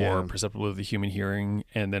 that are more perceptible of the human hearing,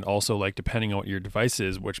 and then also like depending on what your device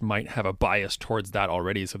is, which might have a bias towards that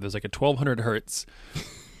already. So there's like a 1200 hertz.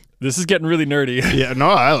 This is getting really nerdy. Yeah, no,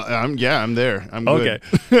 I'm there. I'm okay.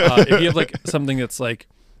 Good. If you have like something that's like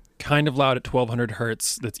kind of loud at 1200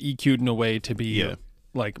 hertz, that's EQ'd in a way to be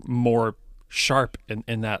like more sharp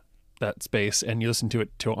in that that space and you listen to it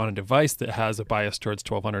on a device that has a bias towards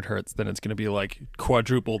 1200 hertz, then it's going to be like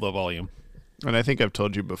quadruple the volume. And I think I've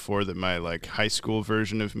told you before that my like high school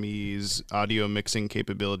version of me's audio mixing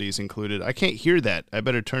capabilities included, I can't hear that. I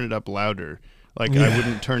better turn it up louder. Like I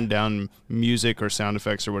wouldn't turn down music or sound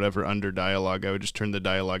effects or whatever under dialogue. I would just turn the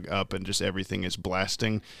dialogue up and just everything is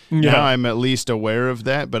blasting. Yeah. Now I'm at least aware of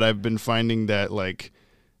that, but I've been finding that like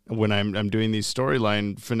when I'm doing these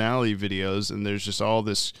storyline finale videos and there's just all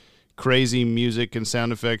this crazy music and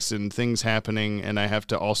sound effects and things happening, and I have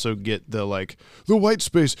to also get the like the white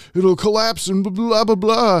space, it'll collapse and blah blah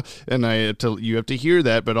blah, and you have to hear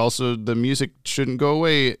that, but also the music shouldn't go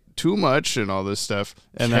away too much and all this stuff,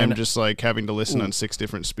 and I'm just like having to listen on 6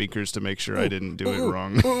 different speakers to make sure I didn't do it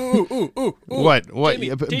wrong. What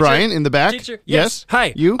Jamie, Brian teacher, in the back? Teacher. Yes.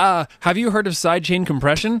 Hi. You? Have you heard of sidechain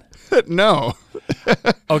compression? No.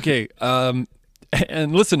 Okay.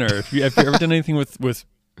 And listener, if you've ever done anything with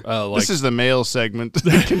like, this is the male segment.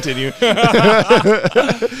 Continue.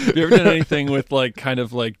 Have you ever done anything with like kind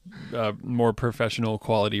of like more professional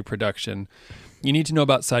quality production? You need to know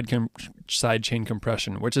about sidechain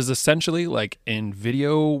compression, which is essentially like in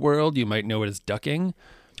video world, you might know it as ducking.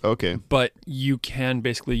 Okay. But you can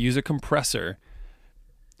basically use a compressor.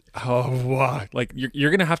 Oh, wow. Like you're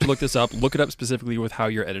going to have to look this up. Look it up specifically with how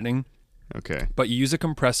you're editing. Okay. But you use a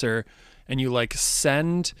compressor and you like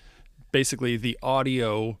send basically the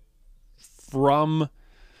audio from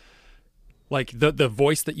like the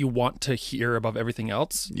voice that you want to hear above everything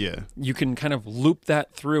else. Yeah. You can kind of loop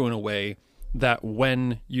that through in a way that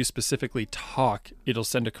when you specifically talk, it'll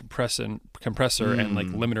send a compressor and like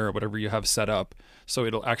limiter or whatever you have set up. So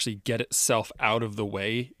it'll actually get itself out of the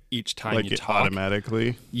way each time like you talk.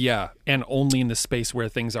 Automatically. Yeah. And only in the space where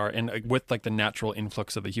things are, and with like the natural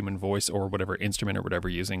influx of the human voice or whatever instrument or whatever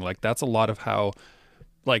you're using. Like that's a lot of how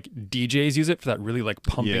like DJs use it for that really like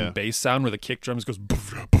pumping bass sound where the kick drums goes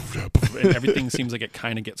and everything seems like it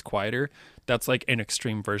kind of gets quieter. That's like an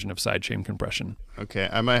extreme version of sidechain compression. Okay,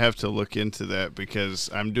 I might have to look into that because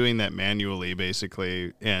I'm doing that manually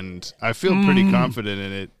basically, and I feel pretty confident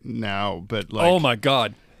in it now, but like... Oh my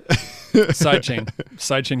God.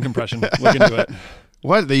 Sidechain compression. Look into it.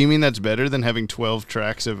 What? You mean that's better than having 12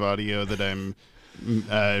 tracks of audio that I'm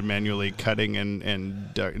manually cutting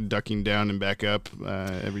and ducking down and back up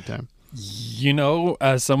every time? You know,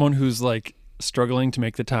 as someone who's like struggling to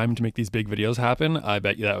make the time to make these big videos happen, I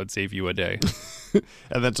bet you that would save you a day.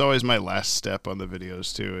 And that's always my last step on the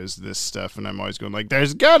videos too, is this stuff, and I'm always going like,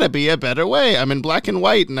 there's gotta be a better way. I'm in black and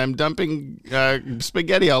white and I'm dumping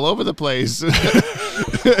spaghetti all over the place.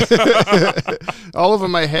 All over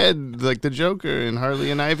my head, like the Joker in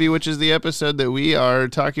Harley and Ivy, which is the episode that we are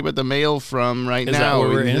talking about the mail from right is now that what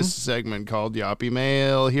we're in this segment called Yoppie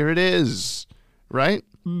Mail. Here it is, right?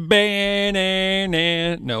 No,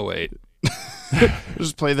 wait.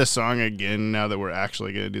 Just play the song again now that we're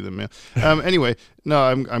actually going to do the mail. Anyway, no,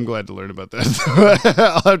 I'm glad to learn about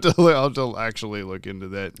that. I'll have to actually look into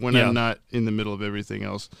that when I'm not in the middle of everything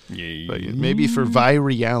else. Yeah. But maybe for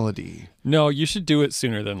virality. No, you should do it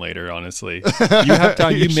sooner than later, honestly. You have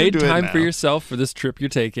time. You made time for yourself for this trip you're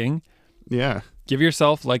taking. Yeah. Give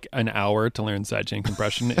yourself like an hour to learn sidechain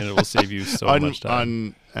compression, and it will save you so much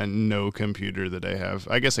time. On no computer that I have.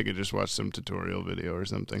 I guess I could just watch some tutorial video or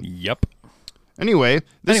something. Yep. Anyway,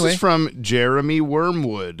 this is from Jeremy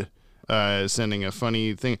Wormwood, sending a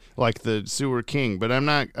funny thing, like the Sewer King, but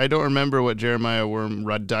I don't remember what Jeremiah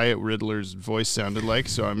Diet Riddler's voice sounded like,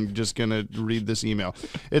 so I'm just going to read this email.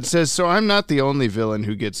 It says, so I'm not the only villain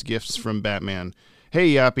who gets gifts from Batman.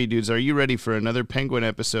 Hey, Yoppie dudes, are you ready for another Penguin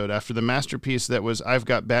episode after the masterpiece that was I've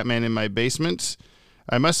Got Batman in My Basement?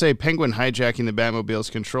 I must say, Penguin hijacking the Batmobile's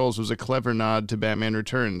controls was a clever nod to Batman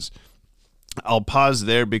Returns. I'll pause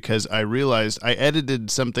there because I realized I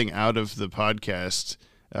edited something out of the podcast,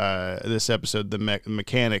 this episode, the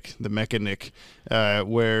mechanic,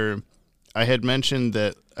 where I had mentioned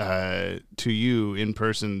that to you in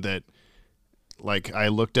person that, like, I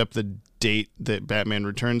looked up the date that Batman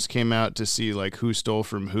Returns came out to see, like, who stole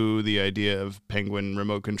from who the idea of Penguin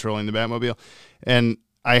remote controlling the Batmobile. And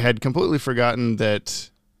I had completely forgotten that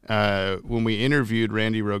when we interviewed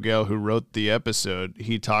Randy Rogel, who wrote the episode,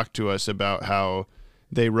 he talked to us about how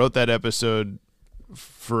they wrote that episode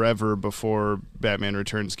forever before Batman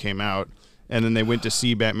Returns came out, and then they went to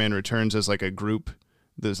see Batman Returns as like a group.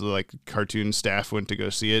 This like cartoon staff went to go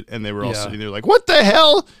see it, and they were all sitting there like, "What the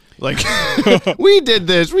hell? Like, we did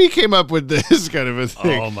this. We came up with this," kind of a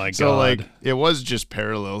thing. Oh my god! So like, it was just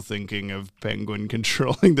parallel thinking of Penguin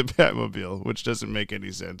controlling the Batmobile, which doesn't make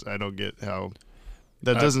any sense. I don't get how.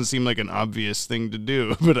 That doesn't seem like an obvious thing to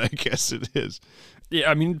do, but I guess it is. Yeah,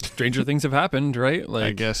 I mean, stranger things have happened, right? Like,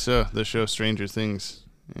 I guess so. The show Stranger Things.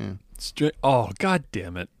 Yeah. Oh, god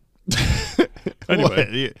damn it.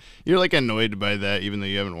 Anyway. What? You're like annoyed by that even though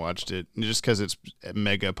you haven't watched it just because it's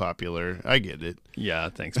mega popular. I get it. Yeah,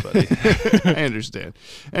 thanks, buddy. I understand.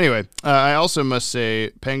 Anyway, I also must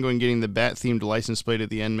say Penguin getting the Bat-themed license plate at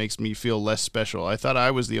the end makes me feel less special. I thought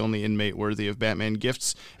I was the only inmate worthy of Batman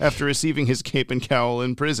gifts after receiving his cape and cowl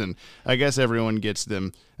in prison. I guess everyone gets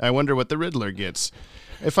them. I wonder what the Riddler gets.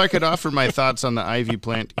 If I could offer my thoughts on the ivy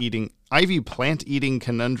plant eating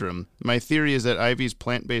conundrum, my theory is that Ivy's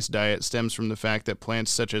plant-based diet stems from the fact that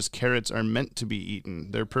plants such as carrots are meant to be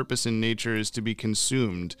eaten. Their purpose in nature is to be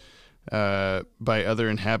consumed by other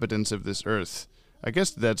inhabitants of this earth. I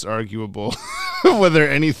guess that's arguable whether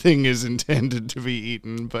anything is intended to be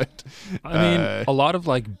eaten, but I mean, a lot of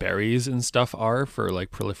like berries and stuff are for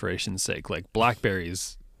like proliferation's sake. Like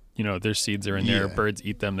blackberries, you know, their seeds are in there. Birds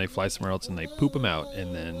eat them. They fly somewhere else and they poop them out,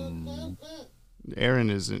 and then. Aaron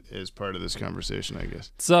is part of this conversation, I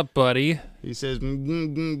guess. What's up, buddy? He says, Does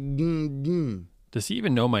he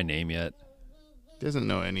even know my name yet? He doesn't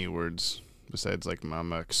know any words besides like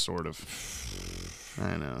mama, sort of.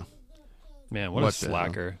 I know. Man, what a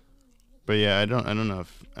slacker. But yeah, I don't know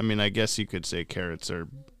if, I mean, I guess you could say carrots are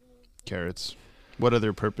carrots. What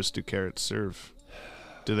other purpose do carrots serve?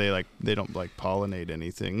 Do they don't like pollinate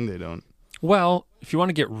anything? They don't. Well, if you want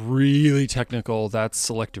to get really technical, that's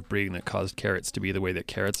selective breeding that caused carrots to be the way that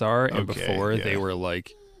carrots are. And before they were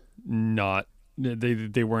like not,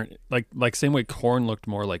 they weren't like same way corn looked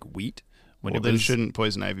more like wheat. Well, then shouldn't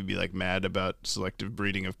Poison Ivy be like mad about selective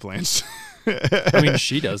breeding of plants? I mean,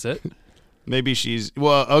 she does it. Maybe she's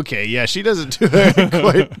okay. Yeah, she does it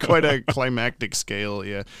to quite a climactic scale.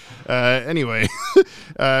 Yeah. Anyway,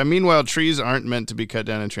 meanwhile, trees aren't meant to be cut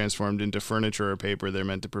down and transformed into furniture or paper. They're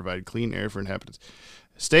meant to provide clean air for inhabitants.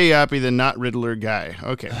 Stay Yappy, the not Riddler guy.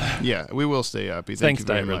 Okay. Yeah, we will stay Yappy. Thank you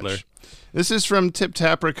very much. Riddler. This is from Tip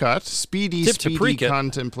Tapricot. Speedy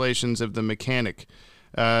contemplations of the mechanic.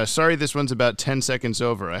 Sorry, this one's about 10 seconds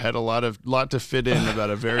over. I had a lot to fit in about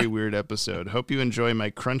a very weird episode. Hope you enjoy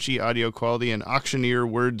my crunchy audio quality and auctioneer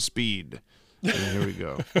word speed. And here we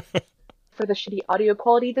go. For the shitty audio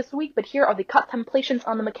quality this week, but here are the contemplations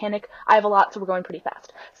on the mechanic. I have a lot, so we're going pretty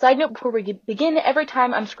fast. Side note, before we begin, every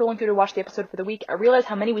time I'm scrolling through to watch the episode for the week, I realize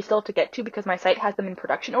how many we still have to get to because my site has them in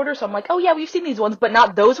production order, so I'm like, oh yeah, we've seen these ones, but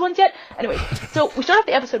not those ones yet. Anyway, so we start off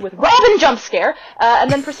the episode with Robin jump scare, and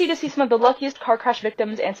then proceed to see some of the luckiest car crash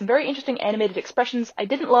victims and some very interesting animated expressions. I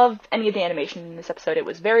didn't love any of the animation in this episode. It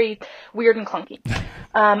was very weird and clunky.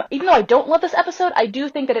 Even though I don't love this episode, I do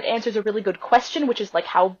think that it answers a really good question, which is like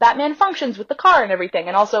how Batman functions with the car and everything,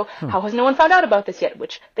 and also how has no one found out about this yet,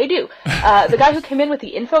 which they do. The guy who came in with the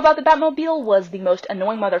info about the Batmobile was the most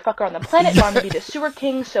annoying motherfucker on the planet, wanted to be the sewer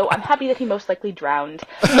king, so I'm happy that he most likely drowned.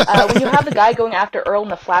 When you have the guy going after Earl in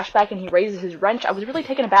the flashback and he raises his wrench, I was really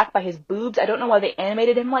taken aback by his boobs. I don't know why they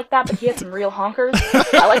animated him like that, but he had some real honkers.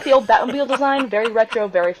 I like the old Batmobile design, very retro,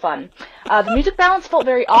 very fun. The music balance felt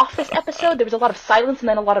very off this episode. There was a lot of silence and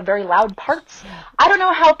then a lot of very loud parts. I don't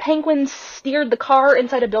know how Penguin steered the car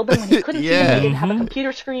inside a building when he couldn't see him. He didn't have a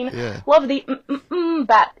computer screen. Love the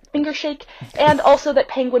bat finger shake. And also that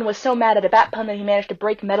Penguin was so mad at a bat pun that he managed to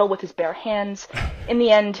break metal with his bare hands. In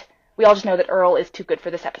the end, we all just know that Earl is too good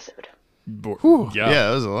for this episode. Yeah,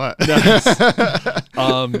 that was a lot.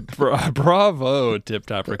 Bravo, Tip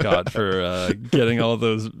Tapricot, for getting all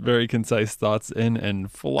those very concise thoughts in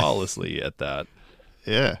and flawlessly at that.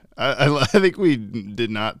 Yeah, I think we did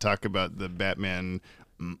not talk about the Batman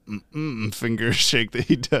finger shake that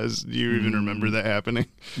he does. Do you even remember that happening?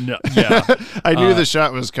 No. Yeah. I knew the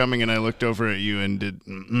shot was coming, and I looked over at you and did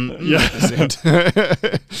at the same time.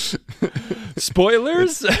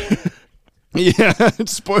 Spoilers? Yeah,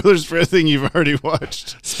 spoilers for a thing you've already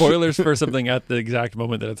watched. Spoilers for something at the exact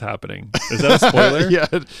moment that it's happening. Is that a spoiler? Yeah,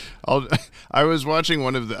 I was watching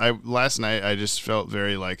one of the last night. I just felt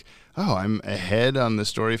very like, oh, I'm ahead on the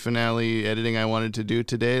story finale editing I wanted to do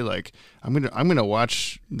today. Like, I'm gonna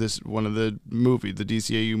watch this one of the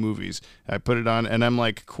DCAU movies. I put it on and I'm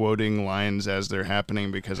like quoting lines as they're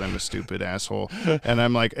happening because I'm a stupid asshole. And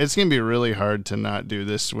I'm like, it's gonna be really hard to not do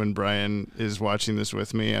this when Brian is watching this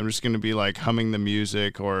with me. I'm just gonna be like humming the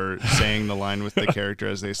music or saying the line with the character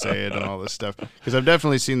as they say it and all this stuff. Because I've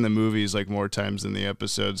definitely seen the movies like more times than the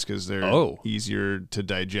episodes because they're easier to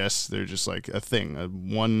digest. They're just like a thing,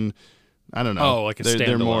 I don't know. Oh, like a standalone.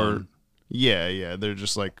 They're more, yeah. They're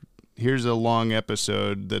just like, here's a long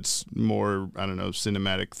episode that's more, I don't know,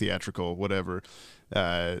 cinematic, theatrical, whatever.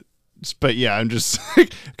 But yeah, I'm just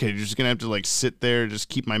like, okay, you're just gonna have to like sit there, just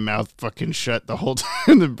keep my mouth fucking shut the whole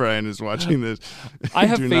time that Brian is watching this. I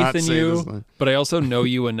have Do faith not in say this you, line. but I also know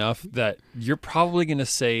you enough that you're probably gonna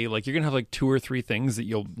say like you're gonna have like 2 or 3 things that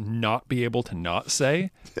you'll not be able to not say,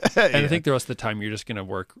 and I think the rest of the time you're just gonna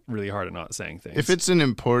work really hard at not saying things. If it's an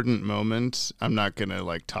important moment, I'm not gonna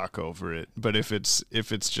like talk over it. But if it's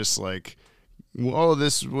just like, oh,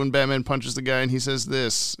 this when Batman punches the guy and he says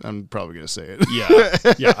this, I'm probably gonna say it.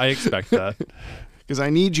 Yeah, I expect that. Because I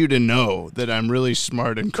need you to know that I'm really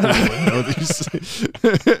smart and cool and know these things.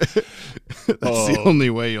 That's the only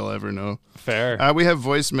way you'll ever know. Fair. We have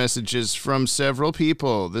voice messages from several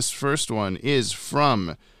people. This first one is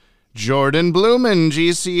from Jordan Blumen,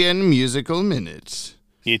 GCN Musical Minute.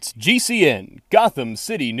 It's GCN, Gotham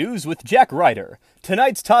City News with Jack Ryder.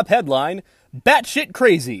 Tonight's top headline, batshit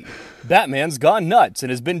crazy. Batman's gone nuts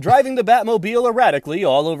and has been driving the Batmobile erratically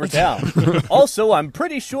all over town. Also, I'm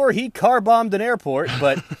pretty sure he car-bombed an airport,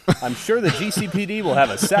 but I'm sure the GCPD will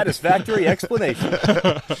have a satisfactory explanation.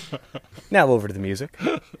 Now over to the music.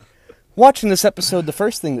 Watching this episode, the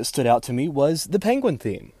first thing that stood out to me was the Penguin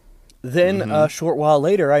theme. Then, a short while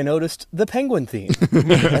later, I noticed the Penguin theme.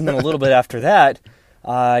 And then a little bit after that,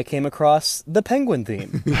 I came across the Penguin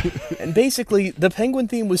theme. And basically, the Penguin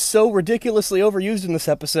theme was so ridiculously overused in this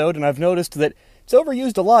episode, and I've noticed that it's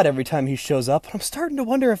overused a lot every time he shows up. I'm starting to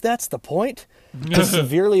wonder if that's the point, to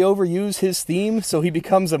severely overuse his theme so he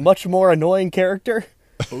becomes a much more annoying character.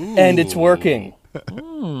 Ooh. And it's working.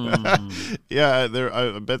 Yeah,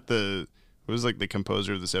 I bet it was like the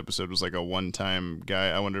composer of this episode was like a one-time guy.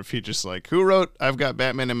 I wonder if he just like, who wrote I've got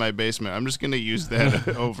Batman in my basement? I'm just going to use that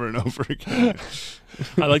over and over again.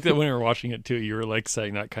 I like that when we were watching it too, you were like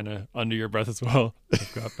saying that kind of under your breath as well.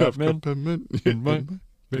 I've got Batman in my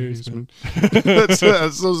basement. Those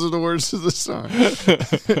are the words of the song.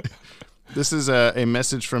 This is a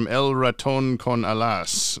message from El Raton con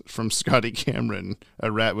Alas from Scotty Cameron.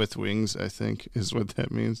 A rat with wings, I think, is what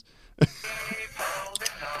that means.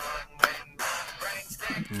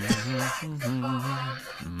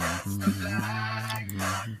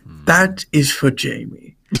 That is for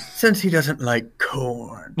Jamie, since he doesn't like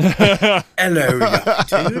corn. Hello,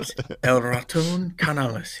 dude. El Raton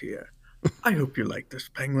Canalis here. I hope you like this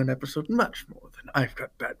Penguin episode much more than I've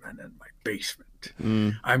got Batman in my basement.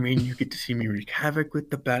 I mean, you get to see me wreak havoc with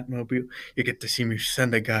the Batmobile, you get to see me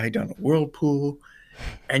send a guy down a whirlpool,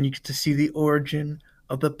 and you get to see the origin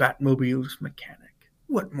of the Batmobile's mechanic.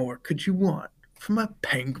 What more could you want from a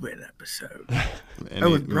Penguin episode?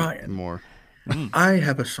 With Brian. More. I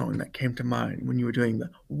have a song that came to mind when you were doing the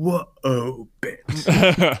whoa bit.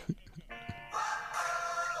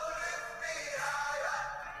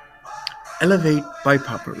 Elevate by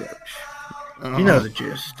Papa Roach. You know the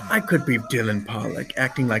gist. I could be Dylan Pollock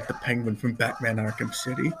acting like the Penguin from Batman Arkham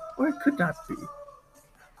City, or it could not be.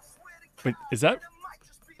 Wait, is that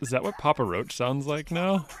what Papa Roach sounds like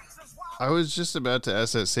now? I was just about to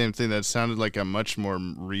ask that same thing. That sounded like a much more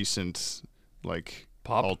recent, like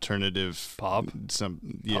pop alternative pop,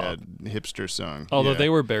 hipster song. Although they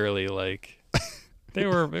were barely like, they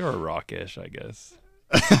were rockish, I guess.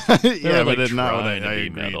 Yeah, like, but it's not what I agree.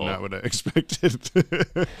 Not what I expected.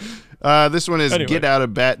 This one is "Get Out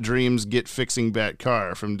of Bat Dreams, Get Fixing Bat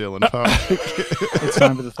Car" from Dylan Pollock. It's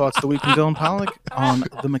time for the thoughts of the week from Dylan Pollock on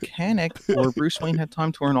The Mechanic, where Bruce Wayne had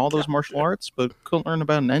time to learn all those martial arts, but couldn't learn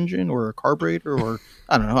about an engine or a carburetor or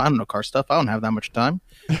I don't know car stuff. I don't have that much time.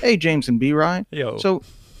 Hey, James and B. Ryan. Yo. So,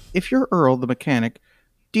 if you're Earl, the mechanic,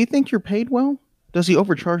 do you think you're paid well? Does he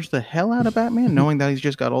overcharge the hell out of Batman, knowing that he's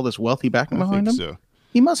just got all this wealthy backing behind him? So.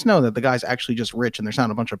 He must know that the guy's actually just rich and there's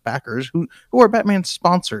not a bunch of backers who are Batman's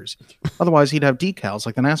sponsors. Otherwise, he'd have decals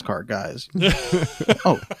like the NASCAR guys.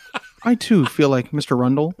 Oh, I too feel like Mr.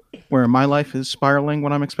 Rundle, where my life is spiraling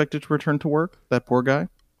when I'm expected to return to work. That poor guy.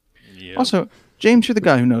 Yep. Also, James, you're the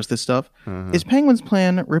guy who knows this stuff. Is Penguin's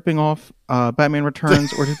plan ripping off Batman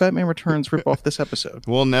Returns, or does Batman Returns rip off this episode?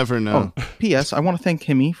 We'll never know. Oh, P.S. I want to thank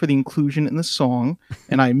Kimmy for the inclusion in the song,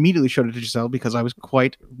 and I immediately showed it to Giselle because I was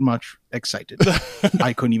quite much excited.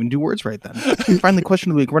 I couldn't even do words right then. Finally, question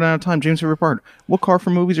of the week. Running out of time. James' favorite part. What car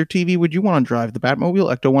from movies or TV would you want to drive? The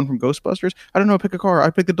Batmobile? Ecto-1 from Ghostbusters? I don't know. Pick a car. I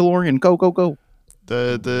pick the DeLorean. Go, go, go.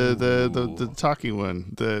 The talkie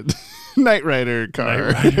one, the Knight Rider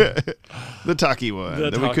car, the talkie one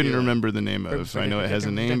that we couldn't remember the name of. I know it has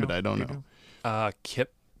a name, but I don't know.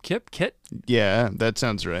 Kit. Yeah, that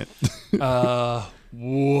sounds right.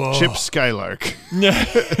 Whoa. Chip Skylark.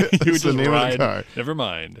 That's the name of the car. Never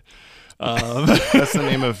mind. That's the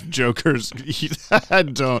name of Joker's.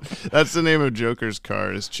 That's the name of Joker's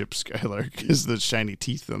car. Is Chip Skylark? Is the shiny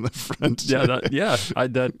teeth on the front?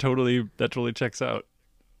 That totally checks out.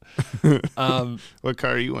 What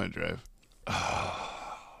car you want to drive?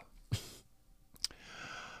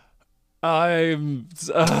 I'm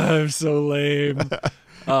so lame.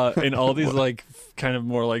 In all these like kind of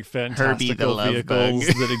more like fantastical vehicles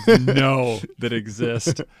that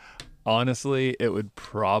exist. Honestly, it would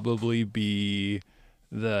probably be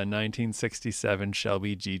the 1967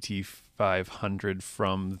 Shelby GT500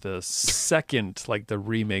 from the second, like the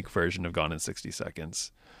remake version of Gone in 60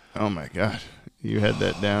 Seconds. Oh my God, you had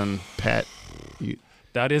that down pat.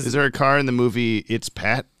 That is. Is there a car in the movie It's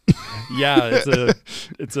Pat? Yeah,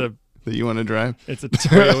 it's a that you want to drive. It's a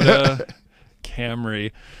Toyota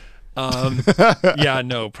Camry. Yeah,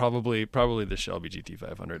 no, probably the Shelby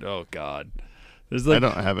GT500. Oh God, I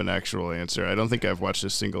don't have an actual answer. I don't think I've watched a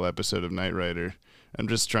single episode of Knight Rider. I'm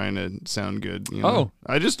just trying to sound good. You know? Oh,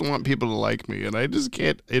 I just want people to like me, and I just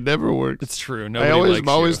can't. It never works. It's true. I'm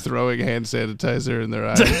always throwing hand sanitizer in their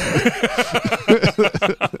eyes,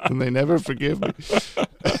 and they never forgive me.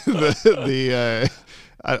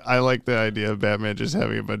 I like the idea of Batman just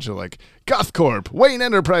having a bunch of like GothCorp, Wayne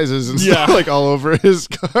Enterprises, and stuff like all over his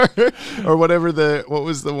car, or whatever. What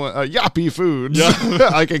was the one? Yappy Foods. Yeah.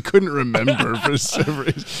 Like I couldn't remember for some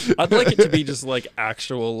reason. I'd like it to be just like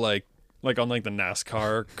actual like on like the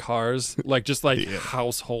NASCAR cars, like just like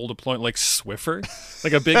household appliance, like Swiffer,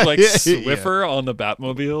 like a big like Swiffer on the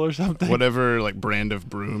Batmobile or something. Whatever like brand of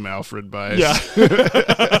broom Alfred buys. Yeah.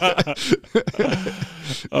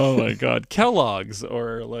 Oh my God, Kellogg's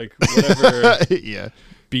or like whatever. Yeah.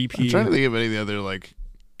 BP. I'm trying to think of any of the other like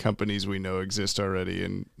companies we know exist already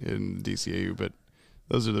in DCAU, but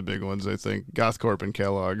those are the big ones. I think GothCorp and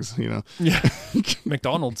Kellogg's. You know. Yeah.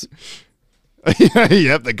 McDonald's.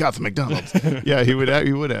 Yep, the Goth McDonald's. Yeah, he would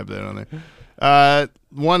have that on there.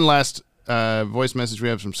 One last voice message we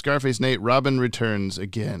have from Scarface Nate. Robin returns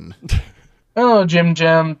again. Oh, Jim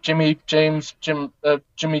Jam, Jimmy James, Jimmy John.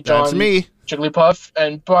 That's me. Jigglypuff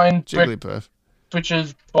and Brian Jigglypuff. Which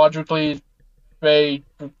is logically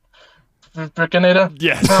Brickinator.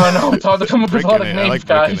 Yes. No, it's hard to come up with a lot of names,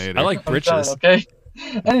 guys. I like Britches. Okay.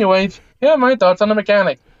 Anyways, here are my thoughts on The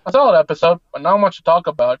Mechanic. A solid episode, but not much to talk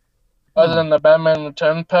about. Other than the Batman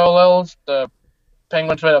Return parallels, the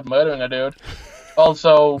Penguin straight up murdering a dude.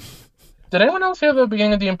 Also, did anyone else hear the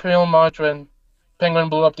beginning of the Imperial March when Penguin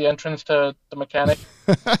blew up the entrance to The Mechanic?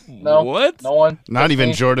 No? What? No one? Not Just even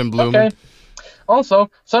me? Jordan Bloom. Okay.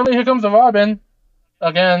 Also, suddenly here comes the Robin.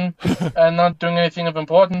 Again. And not doing anything of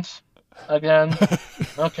importance. Again.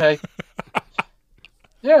 Okay.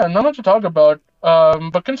 Yeah, not much to talk about.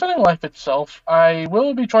 But concerning life itself, I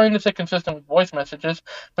will be trying to stay consistent with voice messages,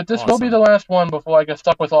 but this will be the last one before I get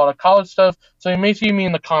stuck with all the college stuff, so you may see me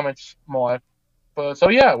in the comments more. But so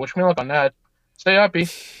yeah, wish me luck on that. Stay happy.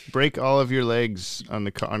 Break all of your legs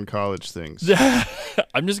on college things.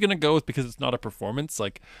 I'm just gonna go with, because it's not a performance,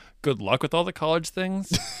 like good luck with all the college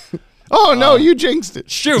things. Oh no, you jinxed it.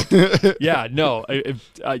 Shoot. Yeah, no,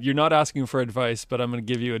 you're not asking for advice, but I'm gonna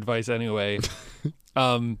give you advice anyway.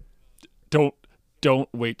 Don't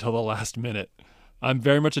wait till the last minute. I'm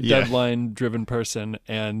very much a deadline-driven person,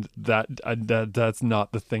 and that's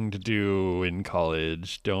not the thing to do in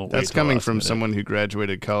college. Don't. That's wait till coming the last from minute. someone who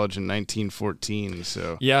graduated college in 1914.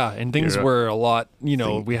 So yeah, and things were a lot. You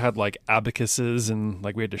know, we had like abacuses, and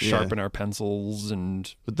like we had to sharpen our pencils,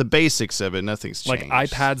 and but the basics of it, nothing's changed.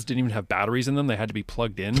 Like iPads didn't even have batteries in them; they had to be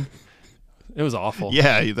plugged in. It was awful.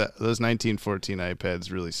 Yeah, those 1914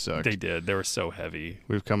 iPads really sucked. They did. They were so heavy.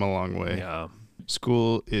 We've come a long way. Yeah.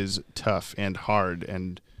 School is tough and hard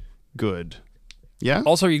and good. Yeah.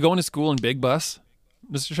 Also, are you going to school in Big Bus?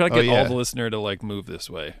 Just to try to get all the listener to like move this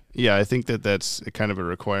way. Yeah, I think that's kind of a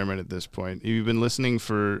requirement at this point. If you've been listening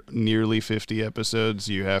for nearly 50 episodes,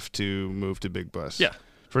 you have to move to Big Bus. Yeah.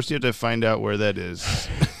 First, you have to find out where that is.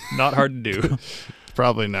 Not hard to do.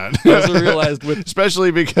 Probably not. I also realized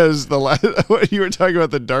especially because what you were talking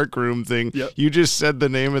about, the dark room thing. Yep. You just said the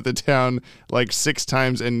name of the town like 6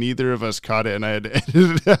 times, and neither of us caught it, and I had to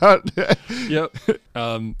edit it out. Yep.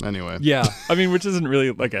 Anyway. Yeah. I mean, which isn't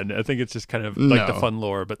really like I think it's just kind of like the fun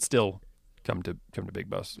lore, but still, come to Big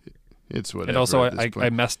Bus. It's whatever. And also, I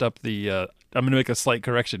messed up the. I'm going to make a slight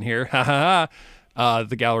correction here. Ha ha ha.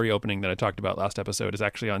 The gallery opening that I talked about last episode is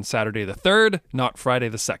actually on Saturday the 3rd, not Friday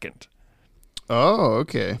the 2nd. Oh,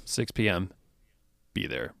 okay. 6 p.m. Be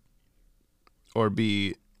there. Or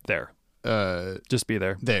be there. just be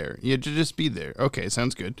there. There. You just be there. Okay,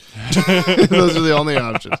 sounds good. Those are the only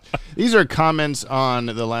options. These are comments on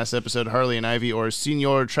the last episode, Harley and Ivy, or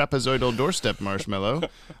Senior Trapezoidal Doorstep Marshmallow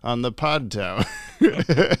on the Pod Tower.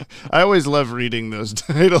 I always love reading those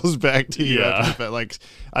titles back to you. But like,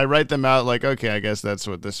 I write them out like, okay, I guess that's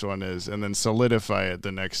what this one is, and then solidify it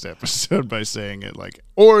the next episode by saying it like,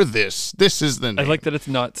 or this. This is the name. I like that it's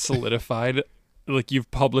not solidified. Like,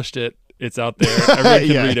 you've published it. It's out there. Everyone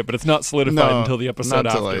can read it, but it's not solidified until the episode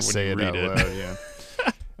after when you read it.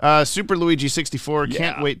 Loud, Super Luigi 64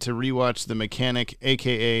 can't wait to rewatch The Mechanic,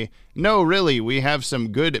 aka no, really, we have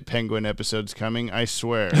some good Penguin episodes coming, I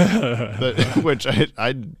swear. Which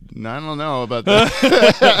I don't know about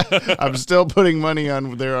that. I'm still putting money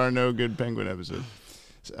on there are no good Penguin episodes.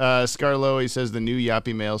 Scarlo, he says the new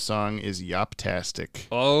Yappy Mail song is Yoptastic.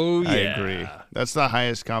 Oh, yeah. I agree. That's the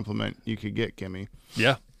highest compliment you could get, Kimmy.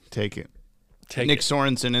 Yeah. Take it. Nick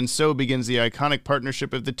Sorensen, and so begins the iconic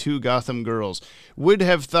partnership of the two Gotham girls. Who would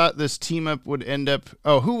have thought this team up would end up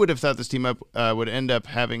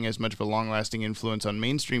having as much of a long-lasting influence on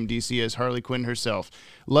mainstream DC as Harley Quinn herself?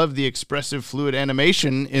 Love the expressive, fluid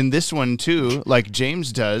animation in this one, too, like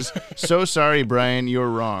James does. So sorry, Brian, you're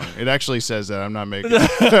wrong. It actually says that. I'm not making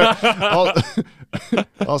it.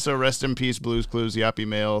 Also, rest in peace, Blue's Clues. Yappy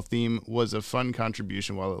Mail theme was a fun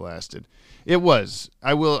contribution while it lasted. It was.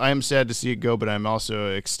 I am sad to see it go, but I'm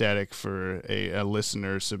also ecstatic for a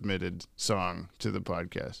listener-submitted song to the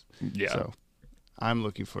podcast. Yeah. So I'm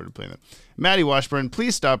looking forward to playing that. Maddie Washburn,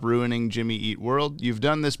 please stop ruining Jimmy Eat World. You've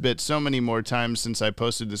done this bit so many more times since I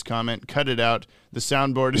posted this comment. Cut it out. The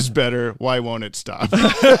soundboard is better. Why won't it stop?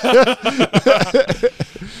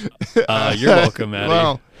 You're welcome, Maddie.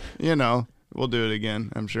 Well, you know. We'll do it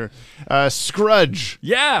again, I'm sure. Scrudge.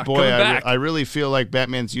 Yeah, boy, coming back. I really feel like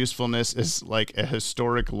Batman's usefulness is like a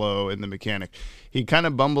historic low in The Mechanic. He kind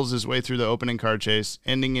of bumbles his way through the opening car chase,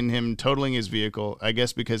 ending in him totaling his vehicle, I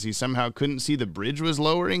guess because he somehow couldn't see the bridge was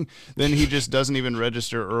lowering. Then he just doesn't even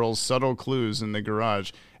register Earl's subtle clues in the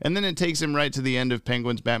garage. And then it takes him right to the end of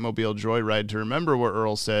Penguin's Batmobile joyride to remember what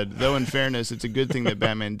Earl said, though in fairness, it's a good thing that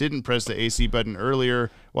Batman didn't press the AC button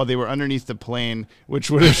earlier while they were underneath the plane, which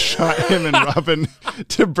would have shot him and Robin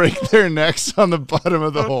to break their necks on the bottom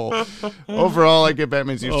of the hole. Overall, I give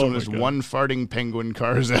Batman's usefulness 1 farting penguin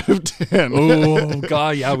cars out of 10. Oh,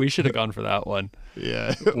 God, yeah, we should have gone for that one.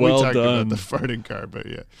 Yeah, well we talked done. about the farting car, but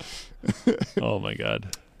yeah. Oh, my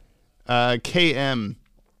God. KM.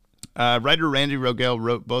 Writer Randy Rogel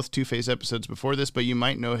wrote both Two-Face episodes before this, but you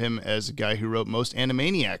might know him as a guy who wrote most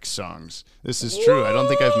Animaniacs songs. This is true. I don't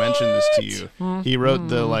think I've mentioned this to you. He wrote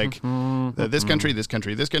the, like, this country, this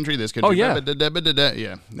country, this country, this country. Oh, yeah.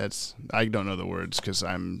 Yeah, that's, I don't know the words because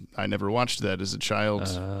I never watched that as a child,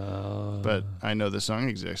 but I know the song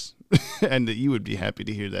exists. And that you would be happy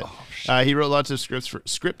to hear that. He wrote lots of scripts for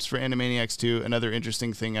Animaniacs 2. Another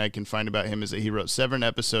interesting thing I can find about him is that he wrote 7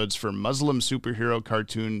 episodes for Muslim superhero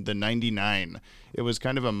cartoon The 99. It was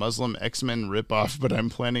kind of a Muslim X-Men ripoff, but I'm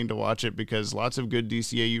planning to watch it because lots of good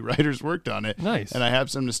DCAU writers worked on it. Nice. And I have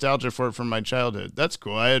some nostalgia for it from my childhood. That's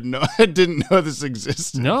cool. I didn't know this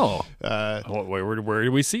existed. No. Where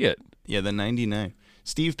did we see it? Yeah, The 99.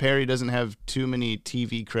 Steve Perry doesn't have too many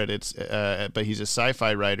TV credits, but he's a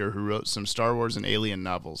sci-fi writer who wrote some Star Wars and Alien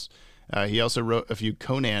novels. He also wrote a few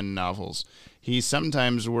Conan novels. He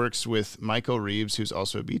sometimes works with Michael Reeves, who's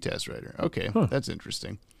also a BTAS writer. Okay, That's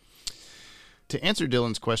interesting. To answer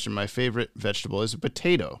Dylan's question, my favorite vegetable is a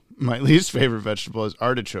potato. My least favorite vegetable is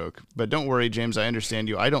artichoke. But don't worry, James, I understand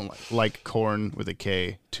you. I don't like corn with a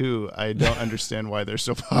K. 2, I don't understand why they're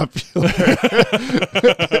so popular.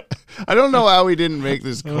 I don't know how we didn't make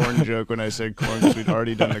this corn joke when I said corn because we'd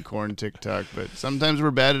already done the corn TikTok. But sometimes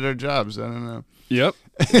we're bad at our jobs. I don't know. Yep.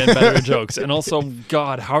 And better at jokes. And also,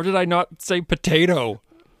 God, how did I not say potato?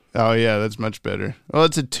 Oh, yeah, that's much better. Well,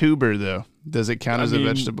 it's a tuber, though. Does it count as a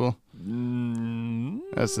vegetable?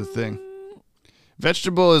 That's the thing.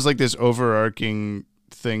 Vegetable is like this overarching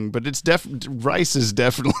thing, but it's rice is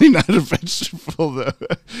definitely not a vegetable, though.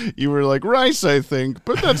 You were like, rice, I think,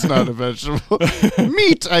 but that's not a vegetable.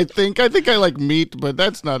 Meat, I think. I think I like meat, but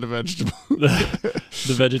that's not a vegetable. The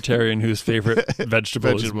vegetarian whose favorite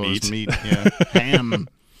vegetable is meat. Yeah. Ham.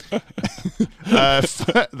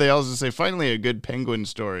 They also say, finally, a good penguin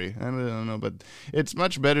story. I don't know, but it's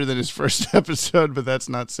much better than his first episode, but that's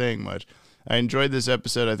not saying much. I enjoyed this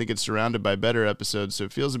episode. I think it's surrounded by better episodes, so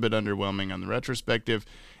it feels a bit underwhelming on the retrospective.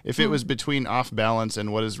 If it was between Off Balance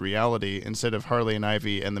and What is Reality, instead of Harley and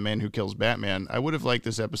Ivy and The Man Who Kills Batman, I would have liked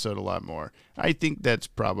this episode a lot more. I think that's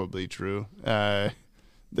probably true. Our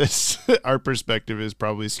perspective is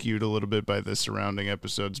probably skewed a little bit by the surrounding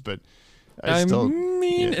episodes, but I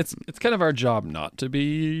mean, it's kind of our job not to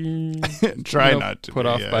be try not to put be,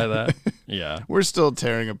 off yeah. by that. Yeah, we're still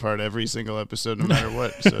tearing apart every single episode, no matter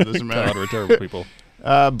what. So it doesn't matter. God, we're terrible people.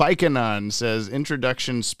 Bikeanon says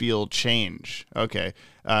introduction spiel change. Okay.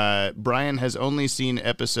 Brian has only seen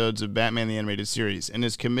episodes of Batman the Animated Series and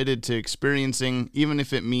is committed to experiencing, even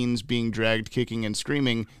if it means being dragged kicking and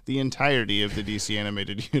screaming, the entirety of the DC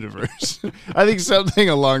Animated Universe. I think something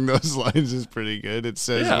along those lines is pretty good. It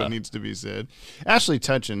says what needs to be said. Ashley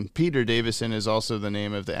Tutchin, Peter Davison is also the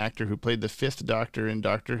name of the actor who played the Fifth Doctor in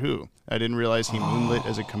Doctor Who. I didn't realize he moonlit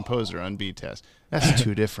as a composer on B-Test. That's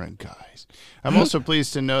two different guys. I'm also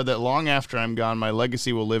pleased to know that long after I'm gone, my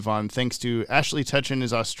legacy will live on thanks to Ashley Tutchin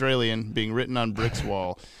is Australian being written on Brick's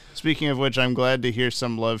wall. Speaking of which, I'm glad to hear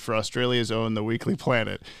some love for Australia's own The Weekly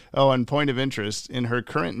Planet. Oh, and point of interest, in her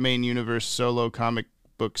current main universe solo comic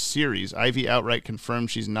book series, Ivy outright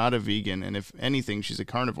confirms she's not a vegan, and if anything, she's a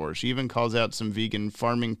carnivore. She even calls out some vegan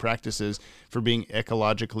farming practices for being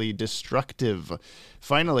ecologically destructive.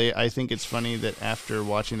 Finally, I think it's funny that after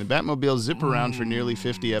watching the Batmobile zip around for nearly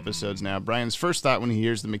 50 episodes now, Brian's first thought when he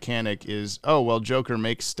hears the mechanic is, oh, well, Joker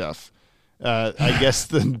makes stuff. I guess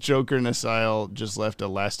the Joker Nasile just left a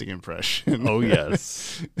lasting impression. Oh,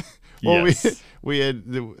 yes. Well, yes. we had,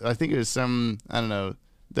 I think it was some, I don't know,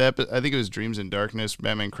 I think it was Dreams in Darkness.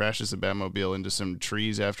 Batman crashes the Batmobile into some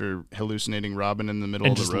trees after hallucinating Robin in the middle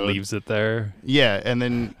and of the road. And just leaves it there. Yeah, and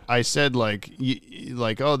then I said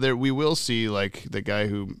there we will see like the guy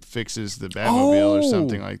who fixes the Batmobile or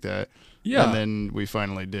something like that. Yeah. And then we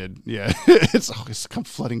finally did. Yeah. It's come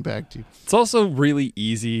flooding back to you. It's also really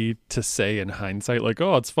easy to say in hindsight, like,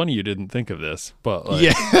 oh, it's funny you didn't think of this. But like,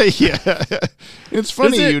 yeah. It's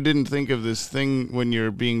funny you didn't think of this thing when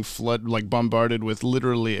you're being bombarded with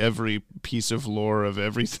literally every piece of lore of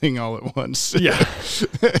everything all at once. Yeah.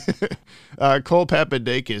 Cole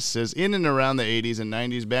Papadakis says, in and around the 80s and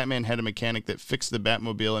 90s, Batman had a mechanic that fixed the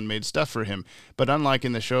Batmobile and made stuff for him. But unlike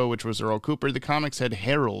in the show, which was Earl Cooper, the comics had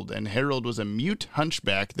Harold, and Harold was a mute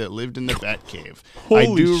hunchback that lived in the Batcave.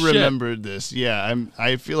 I do remember this. Yeah,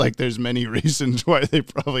 I feel like there's many reasons why they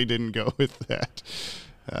probably didn't go with that.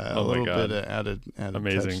 A little bit out of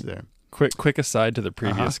amazing touch there. Quick aside to the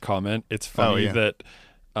previous comment. It's funny that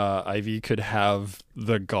Ivy could have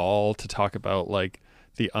the gall to talk about like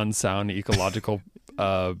the unsound ecological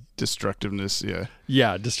destructiveness.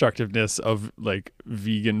 Destructiveness of like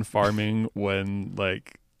vegan farming when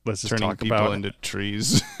like. Let's just turning talk people about into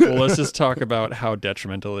trees. Well, let's just talk about how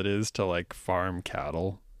detrimental it is to like farm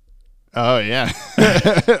cattle. Oh yeah,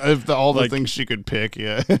 all the things she could pick.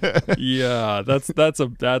 Yeah, yeah. That's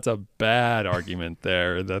a bad argument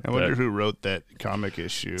there. I wonder who wrote that comic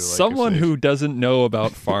issue. Someone who doesn't know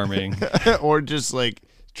about farming, or just like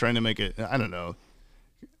trying to make it. I don't know.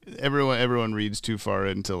 Everyone reads too far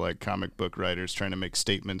into like comic book writers trying to make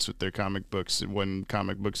statements with their comic books when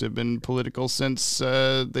comic books have been political since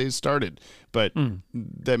they started. But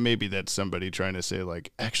that's somebody trying to say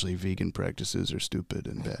like actually vegan practices are stupid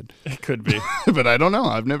and bad. It could be, but I don't know.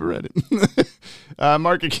 I've never read it.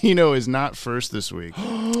 Mark Aquino is not first this week.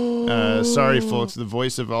 Sorry, folks. The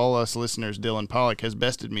voice of all us listeners, Dylan Pollock, has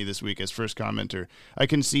bested me this week as first commenter. I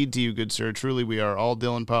concede to you, good sir. Truly, we are all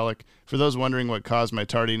Dylan Pollock. For those wondering what caused my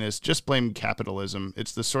tardiness, just blame capitalism.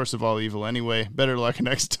 It's the source of all evil anyway. Better luck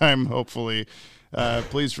next time, hopefully.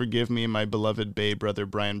 Please forgive me, my beloved bay brother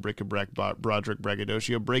Brian Brickabrack Broderick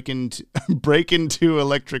Braggadocio. Break into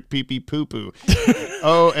electric pee pee poo poo.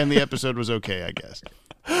 Oh, and the episode was okay, I guess.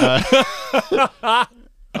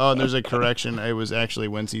 Oh, and there's a correction. It was actually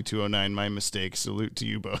Wency 209. My mistake. Salute to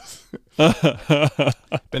you both.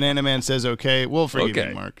 Banana Man says okay. We'll forgive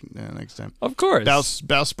you, Mark, next time. Of course.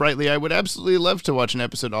 Bow Sprightly. I would absolutely love to watch an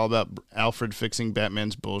episode all about Alfred fixing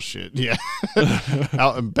Batman's bullshit. Yeah.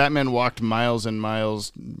 Batman walked miles and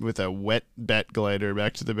miles with a wet bat glider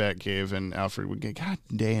back to the Batcave, and Alfred would go, God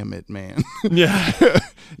damn it, man. Yeah.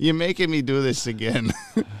 You're making me do this again.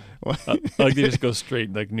 Like they just go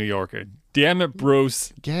straight like New Yorker. Damn it,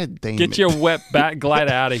 Bruce. God damn Get it. your wet bat glide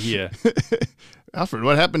out of here. Alfred,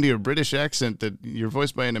 what happened to your British accent that you're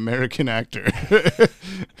voiced by an American actor?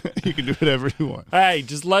 You can do whatever you want. Hey,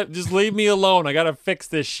 just leave me alone. I gotta fix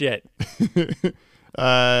this shit.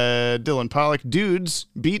 Dylan Pollock, dudes,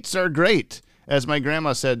 beats are great. As my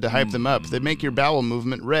grandma said to hype them up, they make your bowel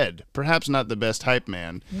movement red. Perhaps not the best hype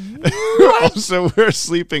man. Also, we're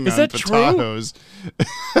sleeping on potatoes.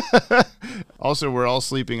 Also, we're all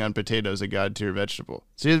sleeping on potatoes, a god-tier vegetable.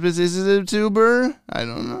 Is it a tuber? I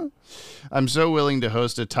don't know. I'm so willing to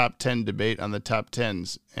host a top 10 debate on the top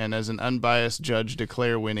 10s, and as an unbiased judge,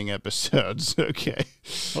 declare winning episodes. Okay.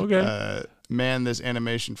 Man, this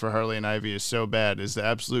animation for Harley and Ivy is so bad. Is the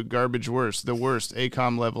absolute garbage worse? The worst.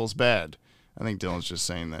 ACOM levels bad. I think Dylan's just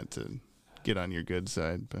saying that to get on your good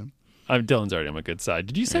side. But Dylan's already on my good side.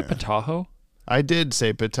 Did you say Pataho? I did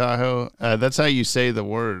say Pataho. That's how you say the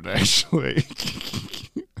word, actually.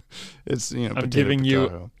 It's I'm giving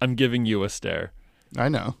you a stare. I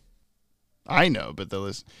know, but the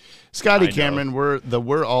list. Scotty Cameron,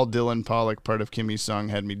 we're all Dylan Pollock part of Kimmy's song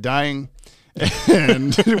had me dying.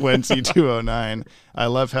 And Wency 209. I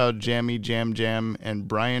love how Jammy Jam Jam and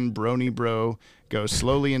Brian Brony Bro go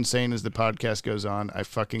slowly insane as the podcast goes on. I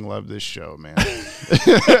fucking love this show, man.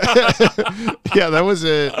 Yeah, that was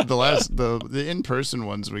it. The in-person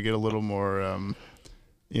ones we get a little more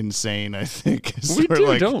insane, I think. We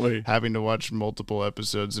do, don't we? Having to watch multiple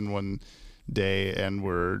episodes in one day, and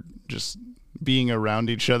we're just being around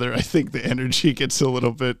each other. I think the energy gets a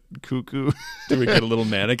little bit cuckoo. Do we get a little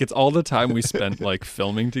manic? It's all the time we spent like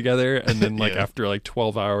filming together, and then after like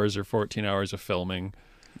 12 hours or 14 hours of filming,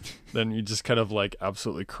 then you just kind of like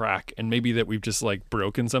absolutely crack. And maybe that we've just like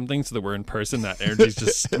broken something so that we're in person. That energy's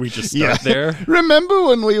just, we just start there. Remember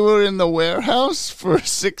when we were in the warehouse for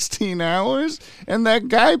 16 hours and that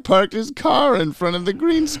guy parked his car in front of the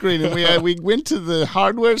green screen, and we went to the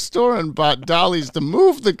hardware store and bought dollies to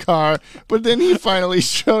move the car, but then he finally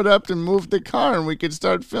showed up and moved the car, and we could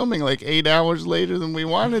start filming like 8 hours later than we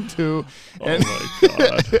wanted to. And oh my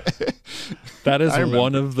God. That is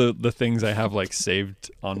one of the things I have like saved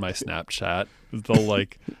on my Snapchat. They'll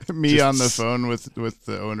like me on the phone with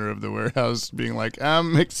the owner of the warehouse being like,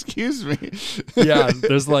 excuse me. Yeah,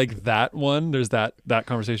 there's like that one. There's that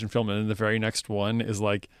conversation film, and then the very next one is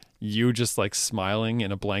like you just like smiling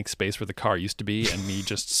in a blank space where the car used to be, and me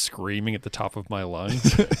just screaming at the top of my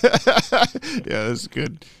lungs. Yeah, that's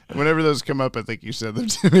good. Whenever those come up, I think you said them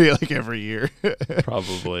to me like every year.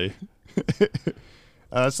 Probably.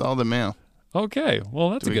 That's all the mail. Okay,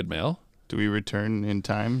 well, that's a good mail. Do we return in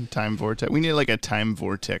time? Time vortex? We need like a time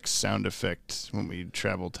vortex sound effect when we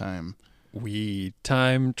travel time. We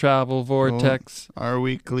time travel vortex. Our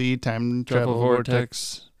weekly time travel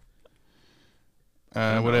vortex.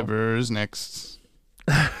 Whatever's next.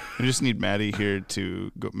 We just need Maddie here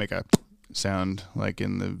to go make a sound like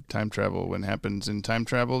in the time travel when happens in time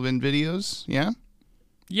travel in videos. Yeah?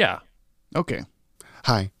 Yeah. Okay.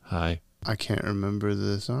 Hi. I can't remember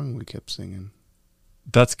the song we kept singing.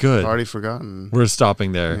 That's good. I've already forgotten. We're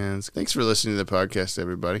stopping there. Yeah, thanks for listening to the podcast,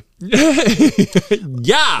 everybody.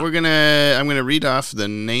 Yeah. I'm gonna read off the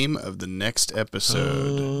name of the next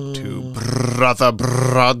episode to Brother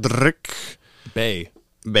Broderick Bay,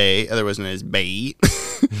 otherwise known as Bay,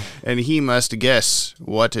 and he must guess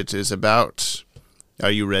what it is about.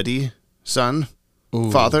 Are you ready, son?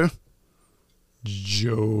 Ooh. Father?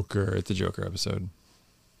 Joker. It's a Joker episode.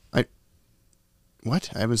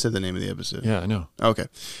 What? I haven't said the name of the episode. Yeah, I know. Okay.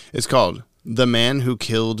 It's called The Man Who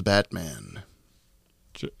Killed Batman.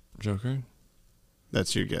 Joker?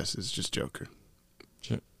 That's your guess. It's just Joker.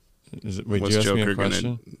 What's Joker going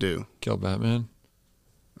to do? Kill Batman?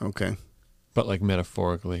 Okay. But like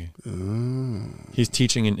metaphorically. Oh. He's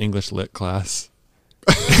teaching an English lit class.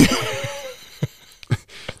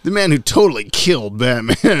 The man who totally killed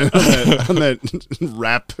Batman on that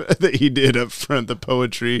rap that he did up front, the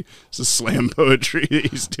poetry. It's a slam poetry that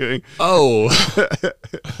he's doing. Oh.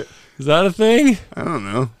 Is that a thing? I don't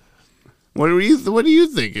know. What are you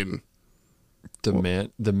thinking? The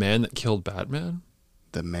man that killed Batman?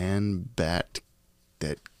 The man bat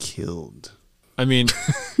that killed. I mean,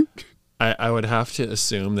 I would have to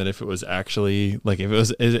assume that if it was actually like if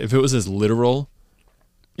it was as literal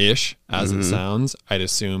ish as it sounds, I'd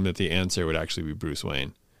assume that the answer would actually be Bruce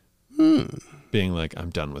Wayne being like, I'm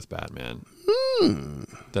done with Batman.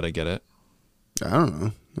 Did I get it? I don't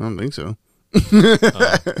know. I don't think so.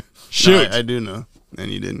 Shoot. No, I do know, and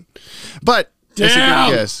you didn't. But that's a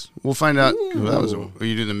good guess. We'll find out. You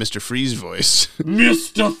do the Mr. Freeze voice.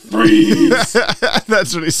 Mr. Freeze.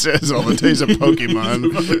 That's what he says all the time. He's a Pokemon.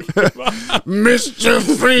 Mr.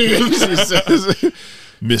 Freeze. He says.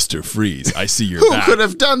 Mr. Freeze, I see your Who back. could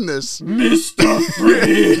have done this? Mr.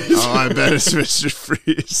 Freeze. Oh, I bet it's Mr.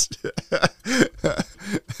 Freeze.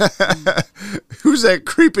 Who's that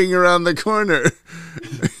creeping around the corner?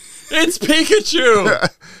 It's Pikachu.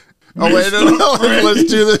 Oh, wait, no, let's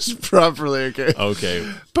do this properly, okay?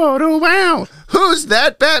 Okay. Bodo-bow. Who's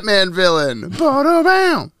that Batman villain?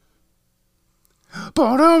 Bodo-bow.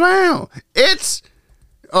 Bodo-bow. It's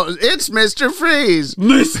Mr. Freeze.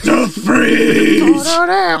 Mr. Freeze.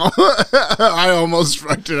 I almost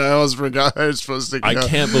fucked it. I almost forgot I was supposed to go. I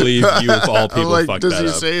can't believe you of all people like, fucked does that he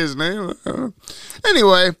up. say his name?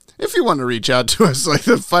 Anyway, if you want to reach out to us, like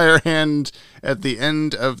the fire hand at the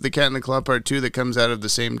end of The Cat in the Claw Part 2 that comes out of the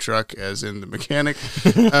same truck as in The Mechanic,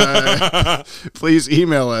 please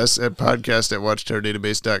email us at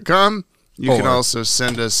podcast@watchtowerdatabase.com. You can also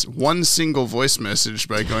send us one single voice message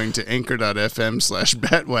by going to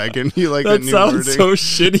anchor.fm/Batwagon. You like that new wording? That sounds so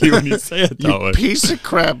shitty when you say it that way. You piece of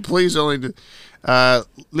crap. Please only do...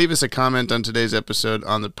 leave us a comment on today's episode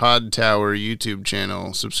on the Pod Tower YouTube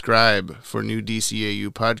channel. Subscribe for new DCAU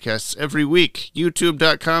podcasts every week.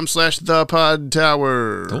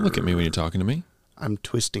 YouTube.com/thepodtower. Don't look at me when you're talking to me. I'm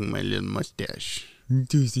twisting my little mustache. I'm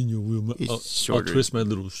twisting your little I'll twist my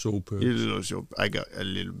little soap. Your little soap. I got a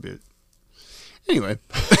little bit. Anyway,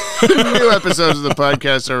 new episodes of the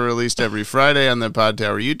podcast are released every Friday on the Pod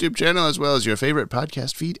Tower YouTube channel, as well as your favorite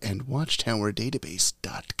podcast feed and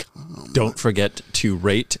watchtowerdatabase.com. Don't forget to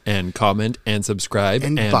rate and comment and subscribe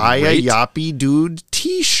and buy rate. a Yappy Dude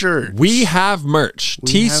t-shirt. We have merch.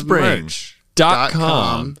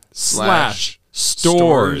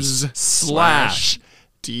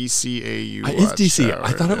 Teespring.com/stores/DCAU. It's DC.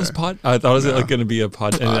 I thought it was pod. I thought it was like going to be a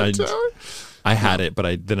pod. I had it,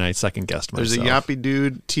 but then I second guessed myself. There's a Yappy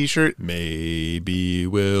Dude t-shirt. Maybe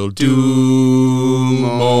we'll do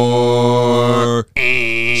more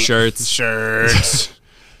shirts.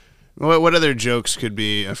 What other jokes could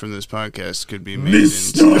be from this podcast could be made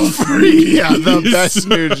Mr. Freeze? Yeah, the best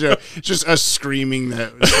new joke. Just us screaming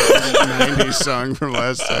that 90s song from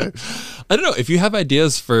last time. I don't know. If you have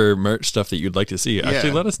ideas for merch stuff that you'd like to see,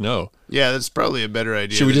 actually let us know. Yeah, that's probably a better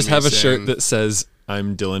idea. Should we just have a shirt that says,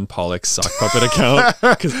 I'm Dylan Pollock's sock puppet account?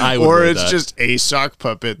 Because I would wear that. Just a sock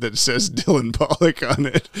puppet that says Dylan Pollock on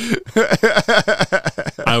it.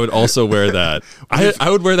 I would also wear that. I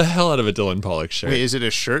would wear the hell out of a Dylan Pollock shirt. Wait, is it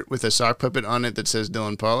a shirt with a sock puppet on it that says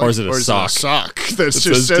Dylan Pollock? Or is it a sock? Is it a sock that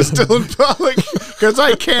just says Dylan Pollock? Because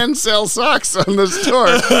I can sell socks on the store.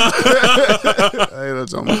 Hey,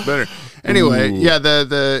 that's almost better. Anyway, yeah,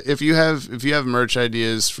 the if you have merch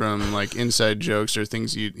ideas from like inside jokes or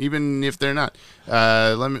things even if they're not,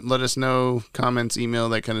 let us know, comments, email,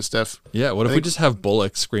 that kind of stuff. Yeah, what if we just have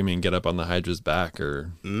Bullock screaming "Get up on the Hydra's back"?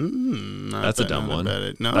 Or that's a dumb one.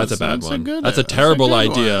 No, that's a bad one. That's a terrible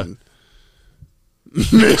idea.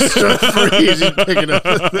 Mr. Freeze, you pick it up.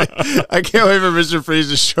 I can't wait for Mr.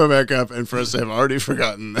 Freeze to show back up and for us to have already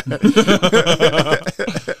forgotten that.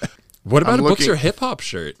 What about a Books Your Hip Hop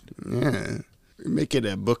shirt? Yeah. Make it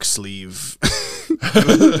a book sleeve. We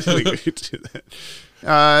could do that.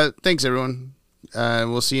 Thanks, everyone.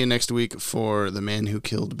 We'll see you next week for The Man Who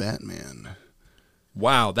Killed Batman.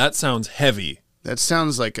 Wow, that sounds heavy. That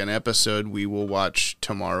sounds like an episode we will watch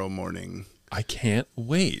tomorrow morning. I can't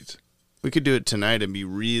wait. We could do it tonight and be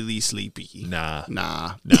really sleepy. Nah.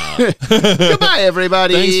 Goodbye,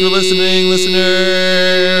 everybody. Thanks for listening, listener.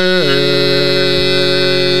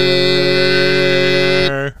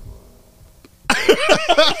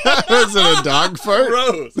 Was it a dog fart?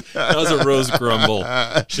 Rose. That was a Rose grumble.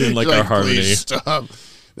 She didn't like our harmony. Please stop.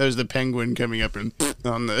 There's the penguin coming up and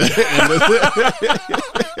on the end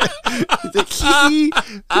of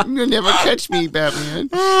You'll never catch me, Batman.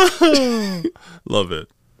 Love it.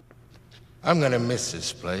 I'm gonna miss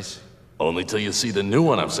this place. Only till you see the new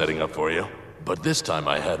one I'm setting up for you. But this time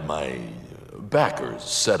I had my backers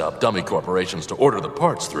set up dummy corporations to order the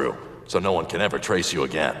parts through, so no one can ever trace you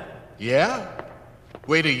again. Yeah?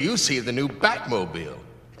 Wait till you see the new Batmobile.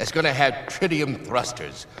 It's gonna have tritium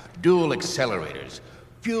thrusters, dual accelerators,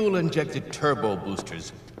 fuel-injected turbo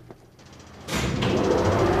boosters.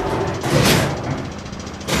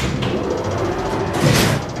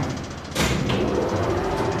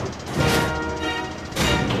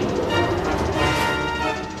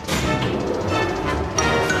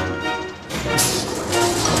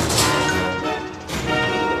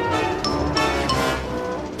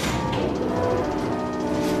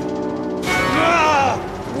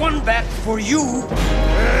 One bat for you.